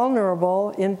all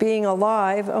vulnerable in being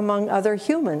alive among other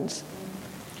humans.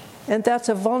 And that's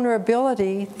a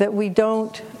vulnerability that we're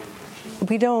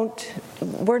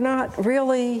not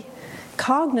really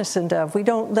cognizant of. We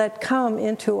don't let come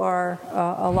into our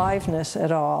aliveness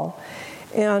at all.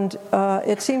 And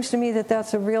it seems to me that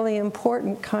that's a really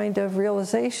important kind of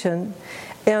realization.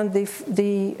 And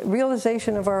the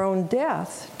realization of our own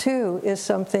death, too, is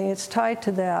something, it's tied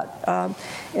to that.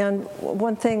 And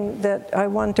one thing that I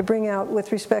wanted to bring out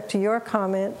with respect to your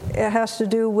comment, it has to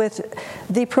do with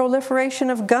the proliferation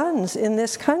of guns in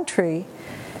this country,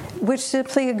 which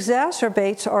simply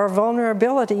exacerbates our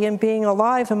vulnerability in being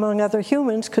alive among other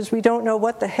humans because we don't know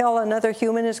what the hell another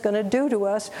human is going to do to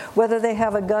us, whether they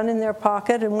have a gun in their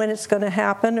pocket and when it's going to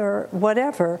happen or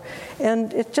whatever.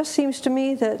 And it just seems to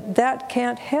me that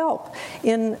can't help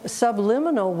in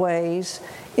subliminal ways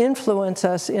influence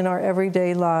us in our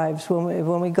everyday lives. When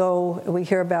we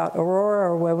hear about Aurora,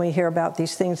 or when we hear about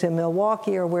these things in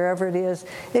Milwaukee or wherever it is,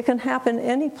 it can happen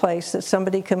any place that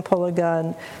somebody can pull a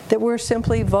gun, that we're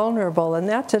simply vulnerable, and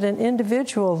that's at an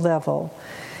individual level.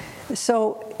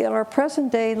 So in our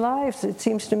present day lives, it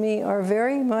seems to me, are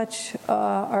very much,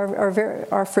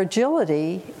 our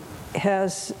fragility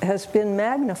has been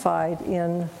magnified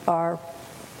in our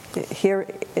here,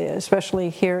 especially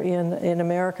here in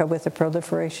America, with the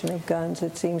proliferation of guns,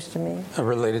 it seems to me. A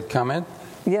related comment?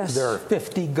 Yes. There are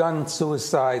 50 gun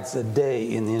suicides a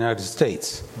day in the United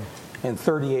States and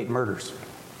 38 murders.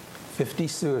 50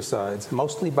 suicides,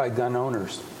 mostly by gun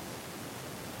owners.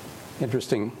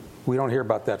 Interesting. We don't hear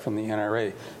about that from the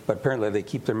NRA, but apparently they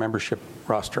keep their membership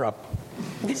roster up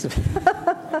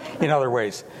in other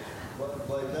ways.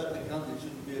 By that account, it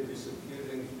should be a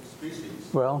disappearing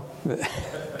species. Well,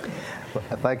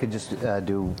 If I could just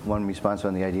do one response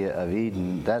on the idea of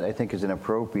Eden, that I think is an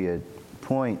appropriate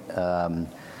point.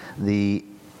 The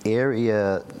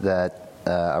area that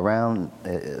around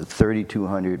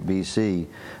 3200 BC,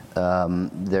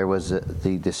 there was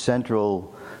the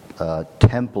central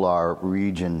Templar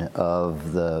region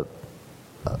of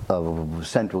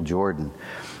central Jordan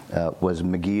was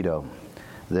Megiddo.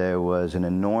 There was an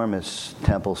enormous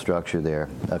temple structure there,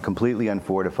 completely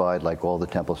unfortified like all the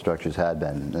temple structures had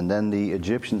been. And then the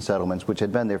Egyptian settlements, which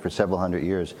had been there for several hundred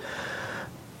years,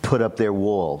 put up their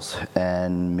walls,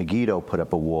 and Megiddo put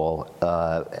up a wall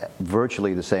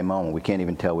virtually the same moment. We can't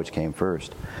even tell which came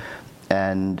first.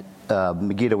 And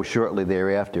Megiddo was shortly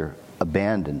thereafter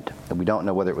abandoned. And we don't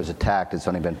know whether it was attacked. It's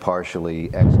only been partially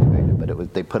excavated,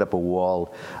 but they put up a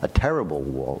wall, a terrible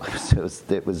wall.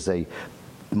 It was a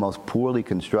most poorly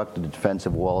constructed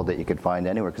defensive wall that you could find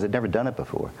anywhere, because they'd never done it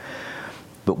before.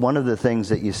 But one of the things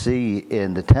that you see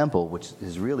in the temple, which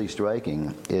is really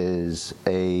striking, is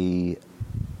a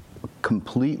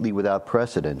completely without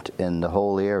precedent in the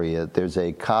whole area. There's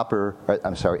a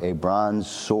bronze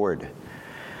sword.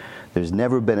 There's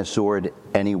never been a sword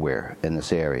anywhere in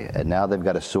this area, and now they've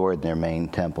got a sword in their main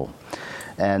temple.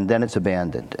 And then it's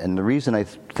abandoned. And the reason I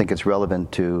think it's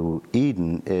relevant to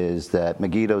Eden is that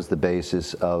Megiddo is the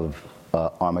basis of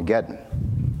Armageddon.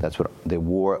 That's what the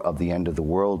war of the end of the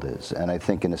world is. And I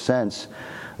think, in a sense,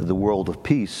 the world of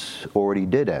peace already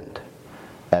did end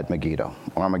at Megiddo.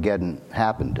 Armageddon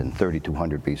happened in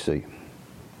 3200 BC.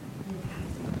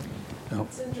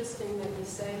 It's interesting that you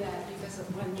say that, because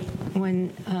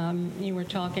when you were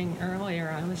talking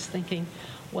earlier, I was thinking,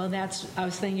 well, I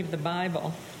was thinking of the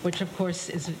Bible, which of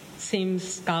course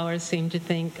scholars seem to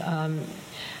think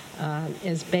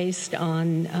is based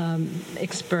on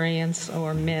experience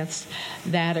or myths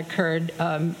that occurred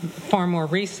far more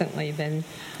recently than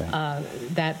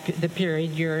the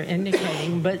period you're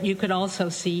indicating. But you could also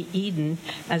see Eden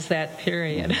as that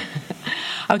period.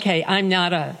 Okay, I'm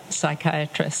not a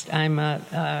psychiatrist. I'm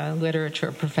a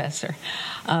literature professor.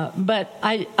 But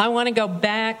I want to go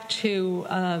back to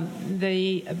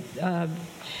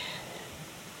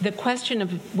the question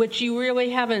of which you really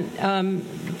haven't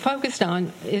focused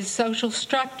on is social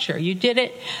structure. You did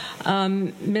it,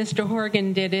 Mr.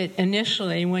 Horgan did it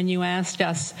initially when you asked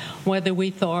us whether we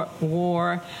thought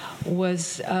war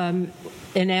was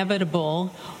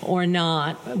inevitable or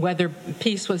not, whether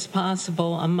peace was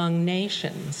possible among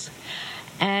nations.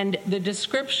 And the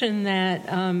description that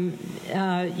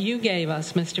you gave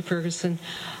us, Mr. Ferguson,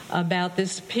 about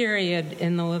this period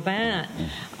in the Levant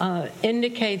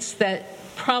indicates that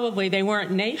probably they weren't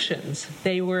nations.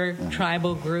 They were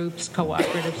tribal groups,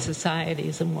 cooperative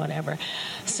societies, and whatever.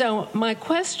 So my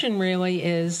question really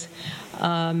is,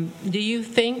 do you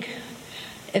think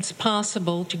it's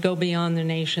possible to go beyond the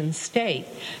nation state?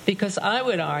 Because I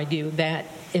would argue that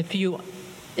if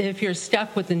you're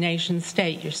stuck with the nation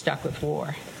state, you're stuck with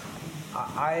war.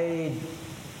 I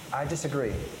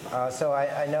disagree. So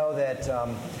I know that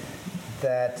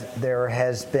there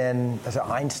has been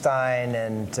Einstein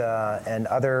and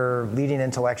other leading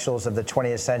intellectuals of the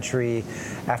 20th century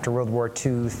after World War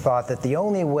II thought that the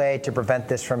only way to prevent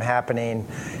this from happening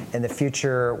in the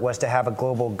future was to have a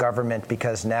global government,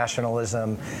 because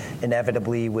nationalism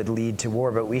inevitably would lead to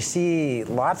war. But we see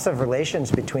lots of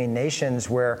relations between nations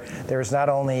where there's not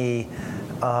only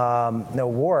no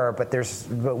war, but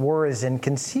war is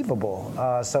inconceivable.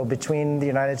 So between the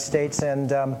United States and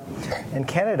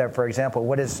Canada, for example,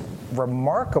 what is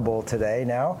remarkable today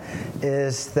now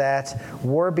is that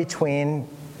war between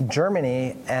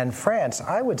Germany and France,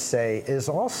 I would say, is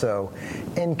also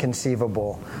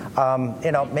inconceivable.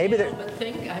 Maybe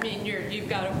you've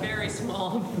got a very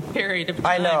small period of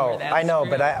time. I know,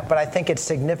 but I think it's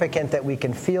significant that we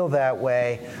can feel that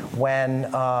way when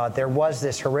there was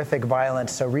this horrific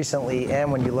violence so recently,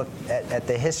 and when you look at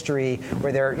the history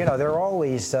where they're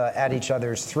always at each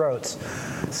other's throats.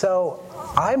 So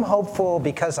I'm hopeful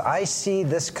because I see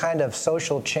this kind of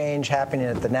social change happening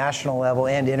at the national level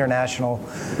and international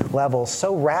level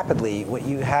so rapidly. What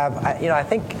you have, I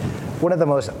think one of the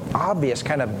most obvious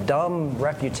kind of dumb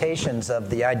refutations of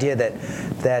the idea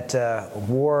that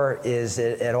war is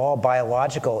at all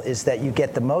biological is that you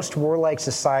get the most warlike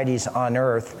societies on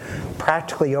Earth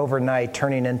practically overnight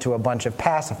turning into a bunch of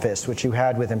pacifists, which you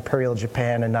had with Imperial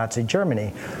Japan and Nazi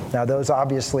Germany. Now, those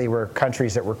obviously were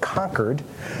countries that were conquered.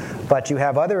 But you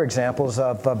have other examples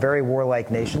of very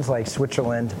warlike nations like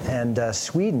Switzerland and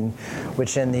Sweden,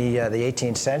 which in the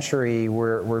 18th century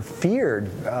were feared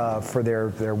for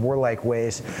their warlike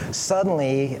ways,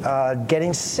 suddenly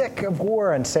getting sick of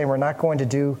war and saying, we're not going to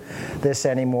do this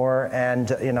anymore. And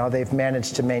they've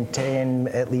managed to maintain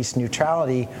at least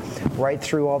neutrality right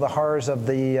through all the horrors of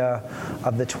the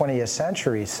 20th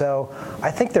century. So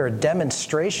I think there are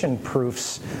demonstration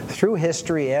proofs through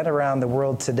history and around the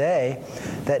world today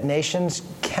that nations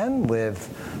can live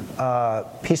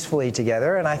peacefully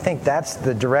together. And I think that's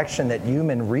the direction that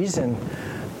human reason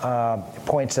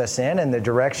points us in, and the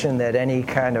direction that any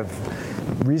kind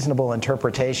of reasonable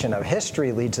interpretation of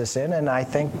history leads us in. And I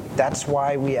think that's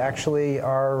why we actually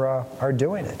are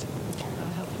doing it.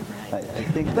 I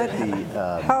think that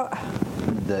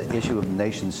the issue of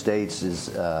nation states is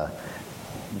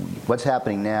what's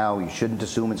happening now. You shouldn't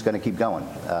assume it's going to keep going.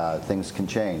 Things can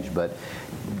change, but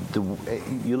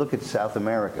you look at South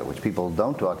America, which people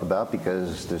don't talk about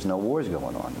because there's no wars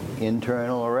going on,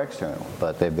 internal or external,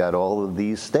 but they've got all of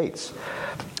these states.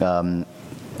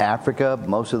 Africa,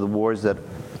 most of the wars that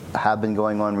have been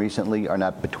going on recently are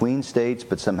not between states,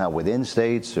 but somehow within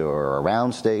states or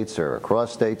around states or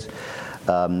across states.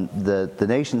 The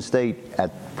nation state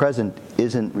at present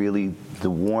isn't really the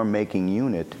war-making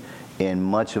unit in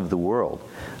much of the world.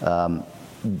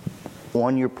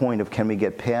 On your point of can we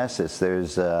get past this,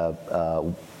 there's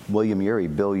Bill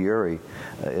Urey,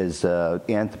 is an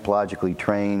anthropologically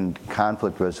trained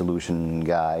conflict resolution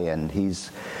guy, and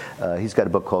he's got a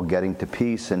book called Getting to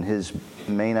Peace, and his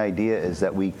main idea is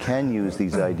that we can use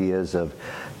these ideas of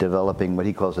developing what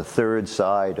he calls a third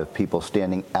side, of people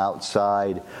standing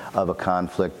outside of a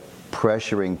conflict,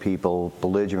 pressuring people,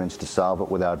 belligerents, to solve it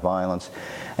without violence,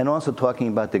 and also talking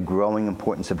about the growing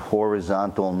importance of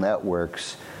horizontal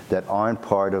networks that aren't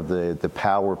part of the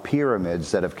power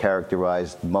pyramids that have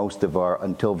characterized most of our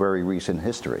until very recent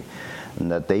history, and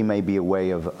that they may be a way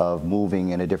of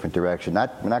moving in a different direction.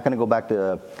 We're not going to go back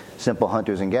to simple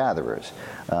hunters and gatherers,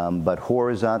 but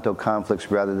horizontal conflicts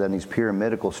rather than these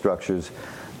pyramidal structures,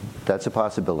 that's a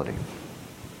possibility.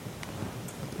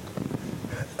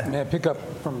 May I pick up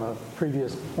from a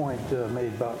previous point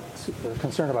made about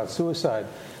concern about suicide?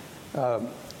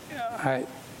 I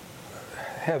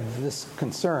have this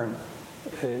concern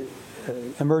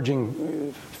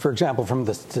emerging, for example, from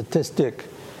the statistic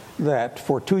that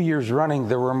for 2 years running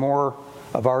there were more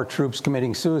of our troops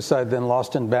committing suicide than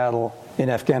lost in battle in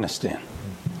Afghanistan.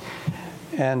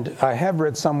 And I have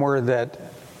read somewhere that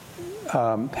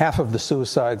half of the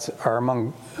suicides are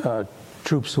among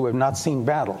troops who have not seen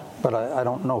battle, but I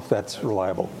don't know if that's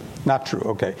reliable. Not true,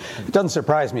 okay. It doesn't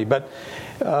surprise me, but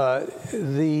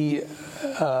the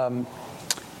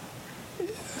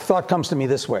thought comes to me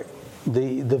this way.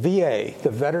 The VA, the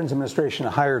Veterans Administration,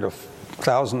 hired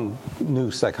 1,000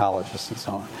 new psychologists and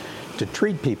so on to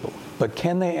treat people, but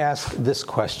can they ask this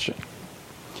question?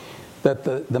 That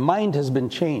the mind has been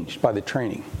changed by the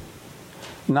training,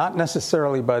 not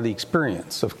necessarily by the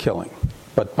experience of killing,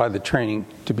 but by the training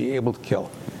to be able to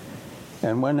kill.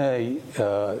 And when a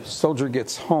soldier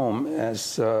gets home,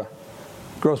 as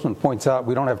Grossman points out,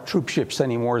 we don't have troop ships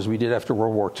anymore as we did after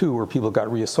World War II, where people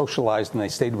got re-socialized and they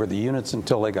stayed with the units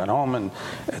until they got home, and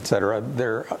et cetera.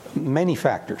 There are many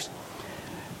factors.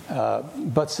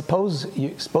 But suppose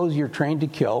you're trained to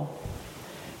kill,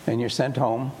 and you're sent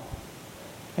home,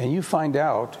 and you find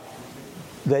out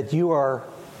that you are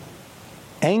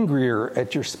angrier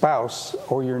at your spouse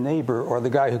or your neighbor or the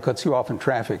guy who cuts you off in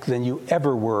traffic than you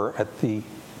ever were at the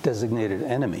designated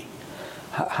enemy.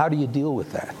 How do you deal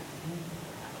with that?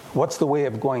 What's the way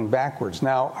of going backwards?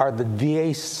 Now, are the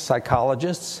VA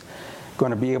psychologists going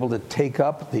to be able to take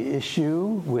up the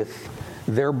issue with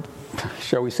their,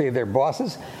 shall we say, their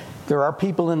bosses? There are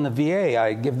people in the VA,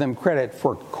 I give them credit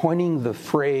for coining the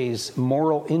phrase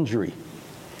moral injury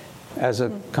as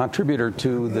a contributor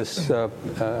to this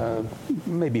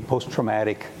maybe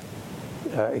post-traumatic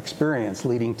experience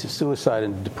leading to suicide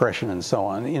and depression and so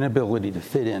on, inability to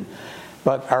fit in.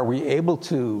 But are we able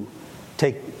to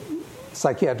take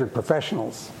psychiatric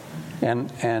professionals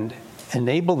and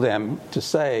enable them to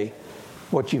say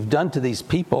what you've done to these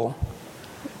people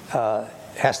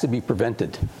has to be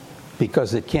prevented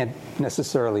because it can't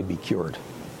necessarily be cured?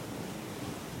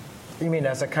 You mean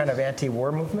as a kind of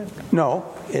anti-war movement? No,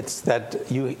 it's that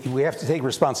we have to take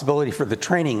responsibility for the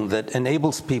training that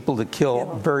enables people to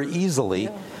kill very easily,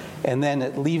 and then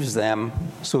it leaves them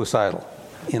suicidal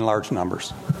in large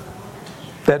numbers.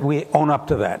 That we own up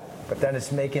to that. But then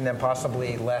it's making them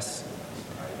possibly less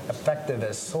effective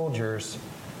as soldiers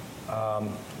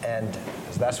And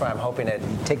that's why I'm hoping to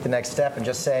take the next step and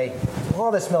just say,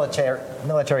 well, this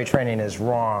military training is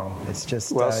wrong. It's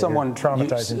just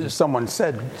traumatizing. Someone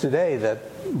said today that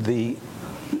the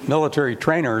military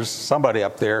trainers, somebody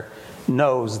up there,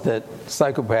 knows that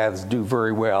psychopaths do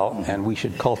very well, and we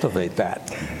should cultivate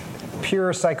that.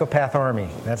 Pure psychopath army.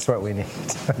 That's what we need.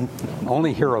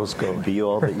 Only heroes go. Be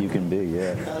all that you can be,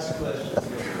 yeah. Ask a question.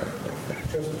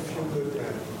 Just a few good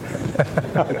men.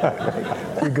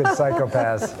 You good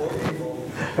psychopaths.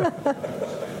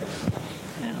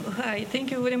 Hi,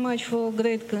 thank you very much for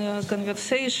great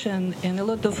conversation and a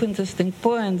lot of interesting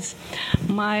points.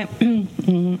 I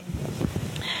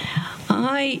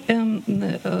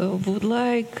would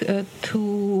like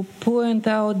to point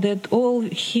out that all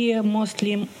here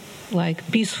mostly like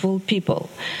peaceful people.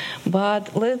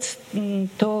 But let's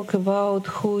talk about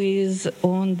who is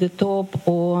on the top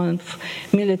of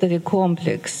military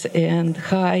complex and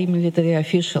high military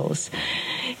officials.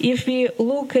 If we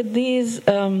look at these,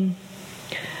 for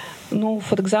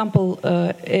example,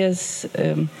 as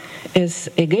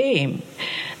a game,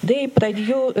 they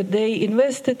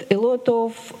invested a lot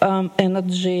of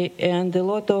energy and a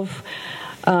lot of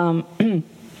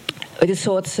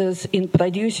resources in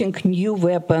producing new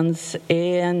weapons,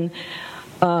 and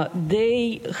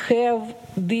they have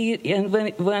and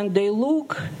when they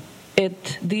look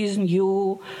at these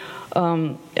new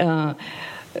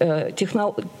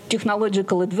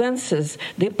technological advances,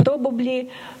 they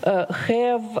probably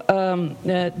have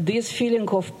this feeling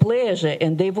of pleasure,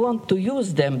 and they want to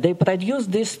use them. They produce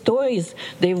these toys.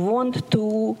 They want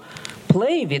to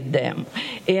play with them,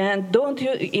 and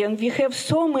and we have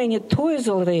so many toys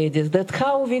already that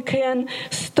how we can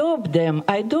stop them.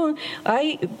 I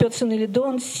personally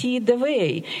don't see the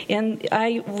way, and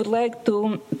I would like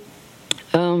to.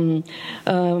 I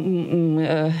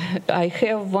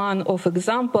have one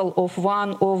example of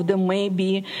one of the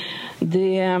maybe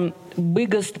the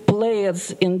biggest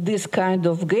players in this kind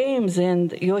of games,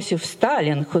 and Joseph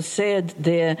Stalin, who said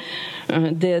that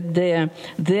the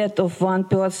death of one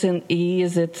person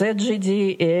is a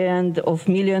tragedy and of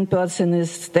million person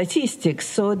is statistics.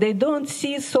 So they don't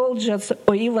see soldiers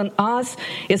or even us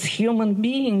as human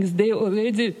beings. They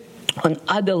already on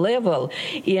other level,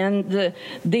 and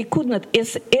they could not,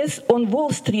 as on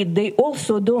Wall Street, they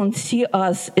also don't see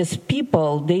us as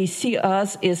people. They see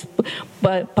us as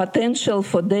potential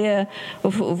for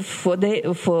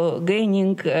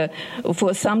gaining,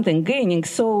 for something gaining.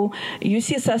 So you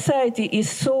see, society is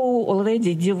so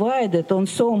already divided on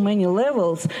so many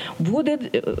levels. What do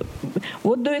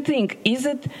you think? Is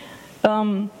it?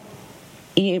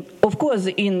 Of course,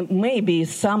 in maybe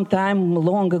some time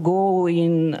long ago,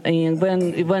 when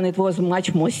it was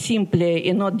much more simply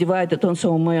and not divided on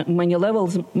so many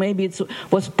levels, maybe it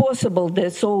was possible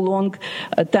that so long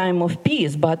time of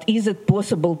peace. But is it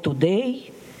possible today?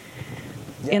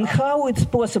 Yeah. And how it's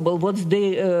possible? What's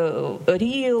the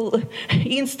real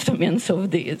instruments of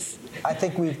this? I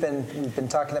think we've been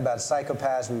talking about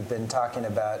psychopaths. We've been talking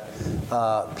about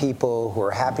people who are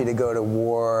happy to go to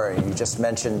war. And you just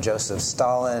mentioned Joseph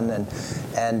Stalin, and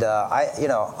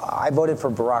I voted for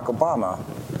Barack Obama,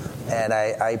 and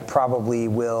I probably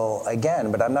will again,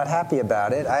 but I'm not happy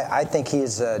about it. I think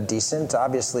he's a decent,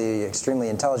 obviously extremely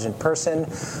intelligent person,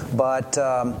 but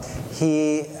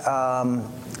he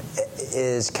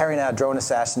is carrying out drone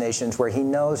assassinations where he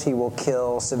knows he will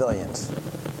kill civilians.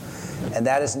 And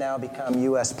that has now become,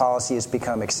 U.S. policy has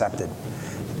become accepted.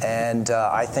 And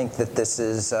I think that this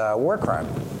is a war crime.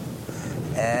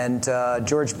 And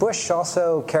George Bush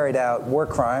also carried out war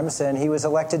crimes, and he was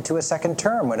elected to a second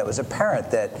term when it was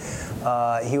apparent that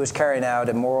he was carrying out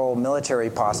immoral military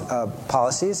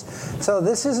policies. So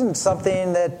this isn't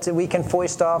something that we can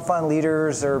foist off on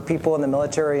leaders or people in the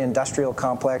military-industrial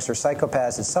complex or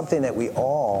psychopaths. It's something that we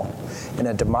all, in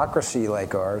a democracy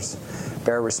like ours,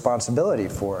 bear responsibility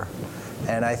for.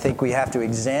 And I think we have to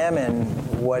examine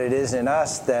what it is in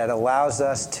us that allows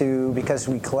us to, because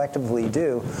we collectively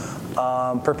do,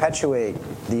 perpetuate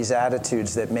these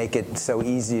attitudes that make it so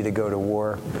easy to go to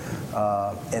war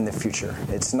in the future.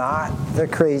 It's not the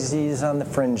crazies on the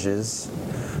fringes.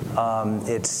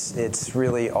 It's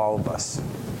really all of us.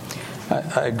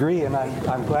 I agree, and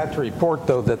I'm glad to report,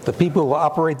 though, that the people who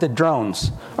operate the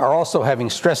drones are also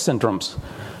having stress syndromes,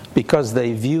 because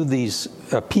they view these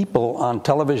people on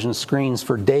television screens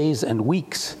for days and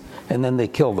weeks, and then they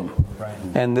kill them. Right.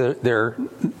 And they're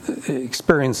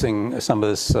experiencing some of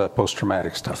this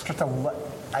post-traumatic stuff. Just to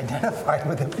identify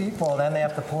with the people, and then they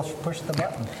have to push the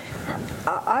button.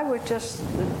 I would just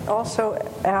also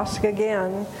ask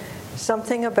again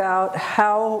something about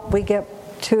how we get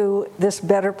to this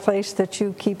better place that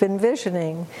you keep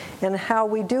envisioning, and how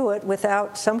we do it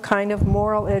without some kind of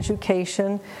moral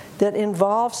education that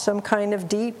involves some kind of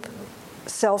deep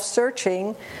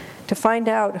self-searching to find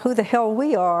out who the hell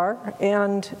we are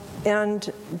and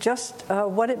just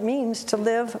what it means to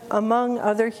live among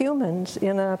other humans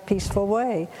in a peaceful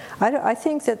way. I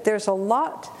think that there's a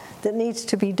lot that needs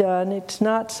to be done. It's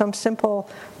not some simple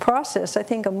process. I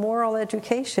think a moral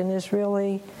education is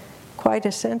really quite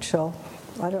essential.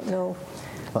 I don't know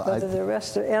whether the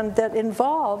rest of, and that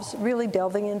involves really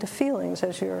delving into feelings,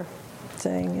 as you're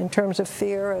saying, in terms of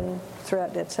fear and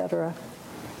threat, etc.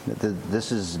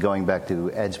 This is going back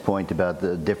to Ed's point about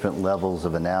the different levels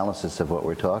of analysis of what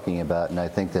we're talking about, and I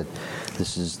think that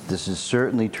this is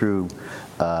certainly true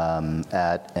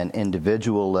at an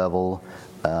individual level.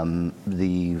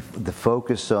 The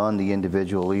focus on the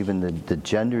individual, even the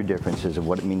gender differences of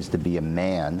what it means to be a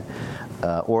man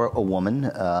or a woman,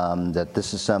 that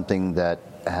this is something that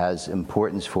has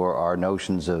importance for our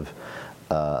notions of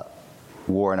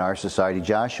war in our society.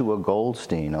 Joshua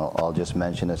Goldstein, I'll just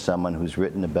mention, as someone who's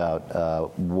written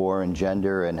about war and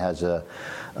gender and has a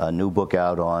new book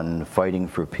out on fighting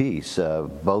for peace.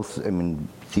 Both, I mean,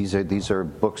 these are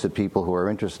books that people who are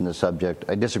interested in the subject,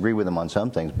 I disagree with him on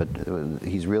some things, but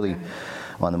he's really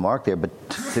on the mark there. But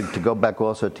to go back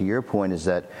also to your point is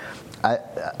that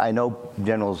I know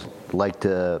generals like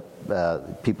to,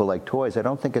 people like toys. I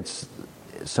don't think it's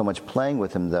so much playing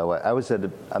with them, though. I was at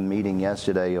a meeting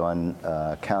yesterday on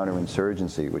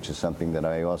counterinsurgency, which is something that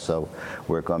I also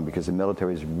work on, because the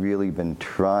military has really been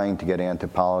trying to get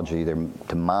anthropology,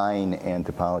 to mine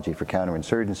anthropology for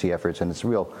counterinsurgency efforts, and it's a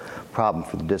real problem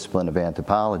for the discipline of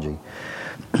anthropology.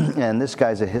 And this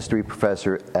guy's a history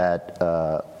professor at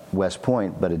West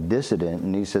Point, but a dissident,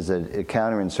 and he says that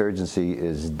counterinsurgency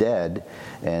is dead,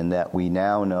 and that we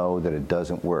now know that it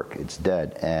doesn't work. It's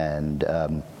dead.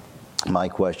 And my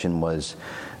question was,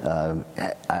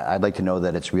 I'd like to know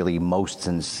that it's really most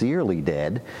sincerely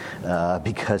dead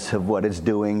because of what it's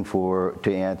doing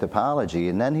to anthropology.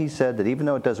 And then he said that even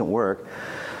though it doesn't work,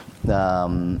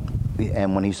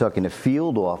 and when he's talking to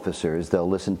field officers, they'll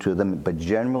listen to them, but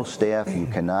general staff, you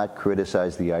cannot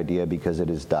criticize the idea because it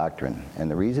is doctrine.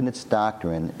 And the reason it's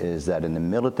doctrine is that in the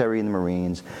military and the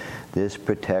Marines, this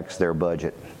protects their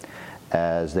budget.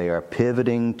 As they are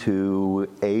pivoting to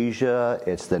Asia,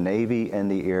 it's the Navy and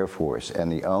the Air Force.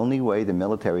 And the only way the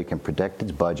military can protect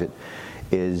its budget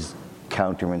is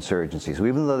counterinsurgency. So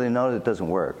even though they know that it doesn't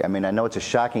work, I mean, I know it's a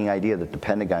shocking idea that the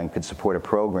Pentagon could support a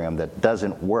program that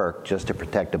doesn't work just to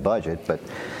protect a budget, but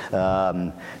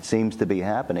seems to be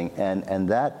happening. And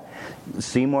that,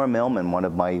 Seymour Millman, one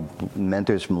of my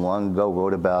mentors from long ago,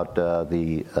 wrote about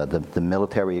the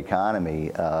military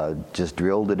economy, just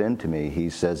drilled it into me. He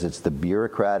says it's the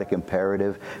bureaucratic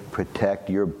imperative, protect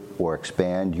or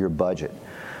expand your budget.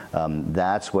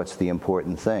 That's what's the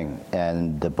important thing.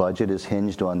 And the budget is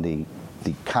hinged on the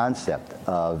concept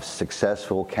of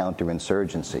successful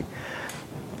counterinsurgency.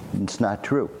 It's not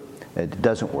true. It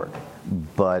doesn't work.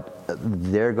 But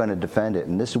they're going to defend it.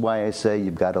 And this is why I say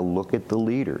you've got to look at the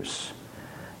leaders.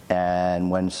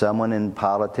 And when someone in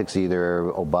politics,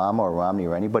 either Obama or Romney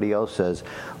or anybody else, says,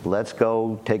 let's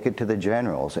go take it to the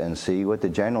generals and see what the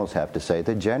generals have to say,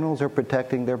 the generals are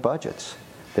protecting their budgets.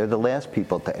 They're the last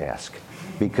people to ask,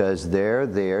 because they're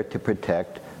there to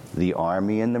protect the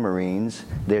Army and the Marines.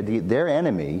 Their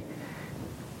enemy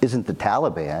isn't the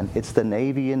Taliban, it's the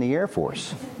Navy and the Air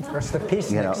Force. That's the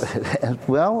peaceniks.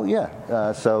 Well,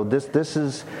 yeah. So this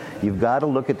is, you've got to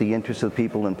look at the interests of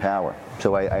people in power.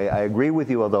 So I agree with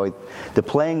you, although the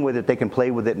playing with it, they can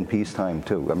play with it in peacetime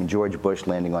too. I mean, George Bush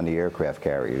landing on the aircraft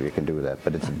carrier, you can do that.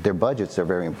 But their budgets are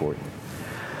very important.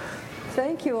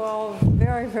 Thank you all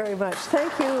very, very much.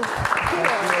 Thank you. Thank you.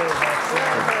 Very, very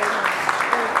much.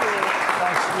 Thank you.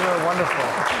 Thanks. You were wonderful.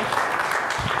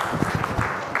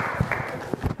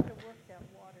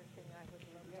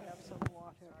 Some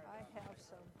water. I have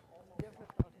some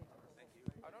difficulty.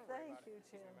 Thank you,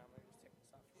 Tim.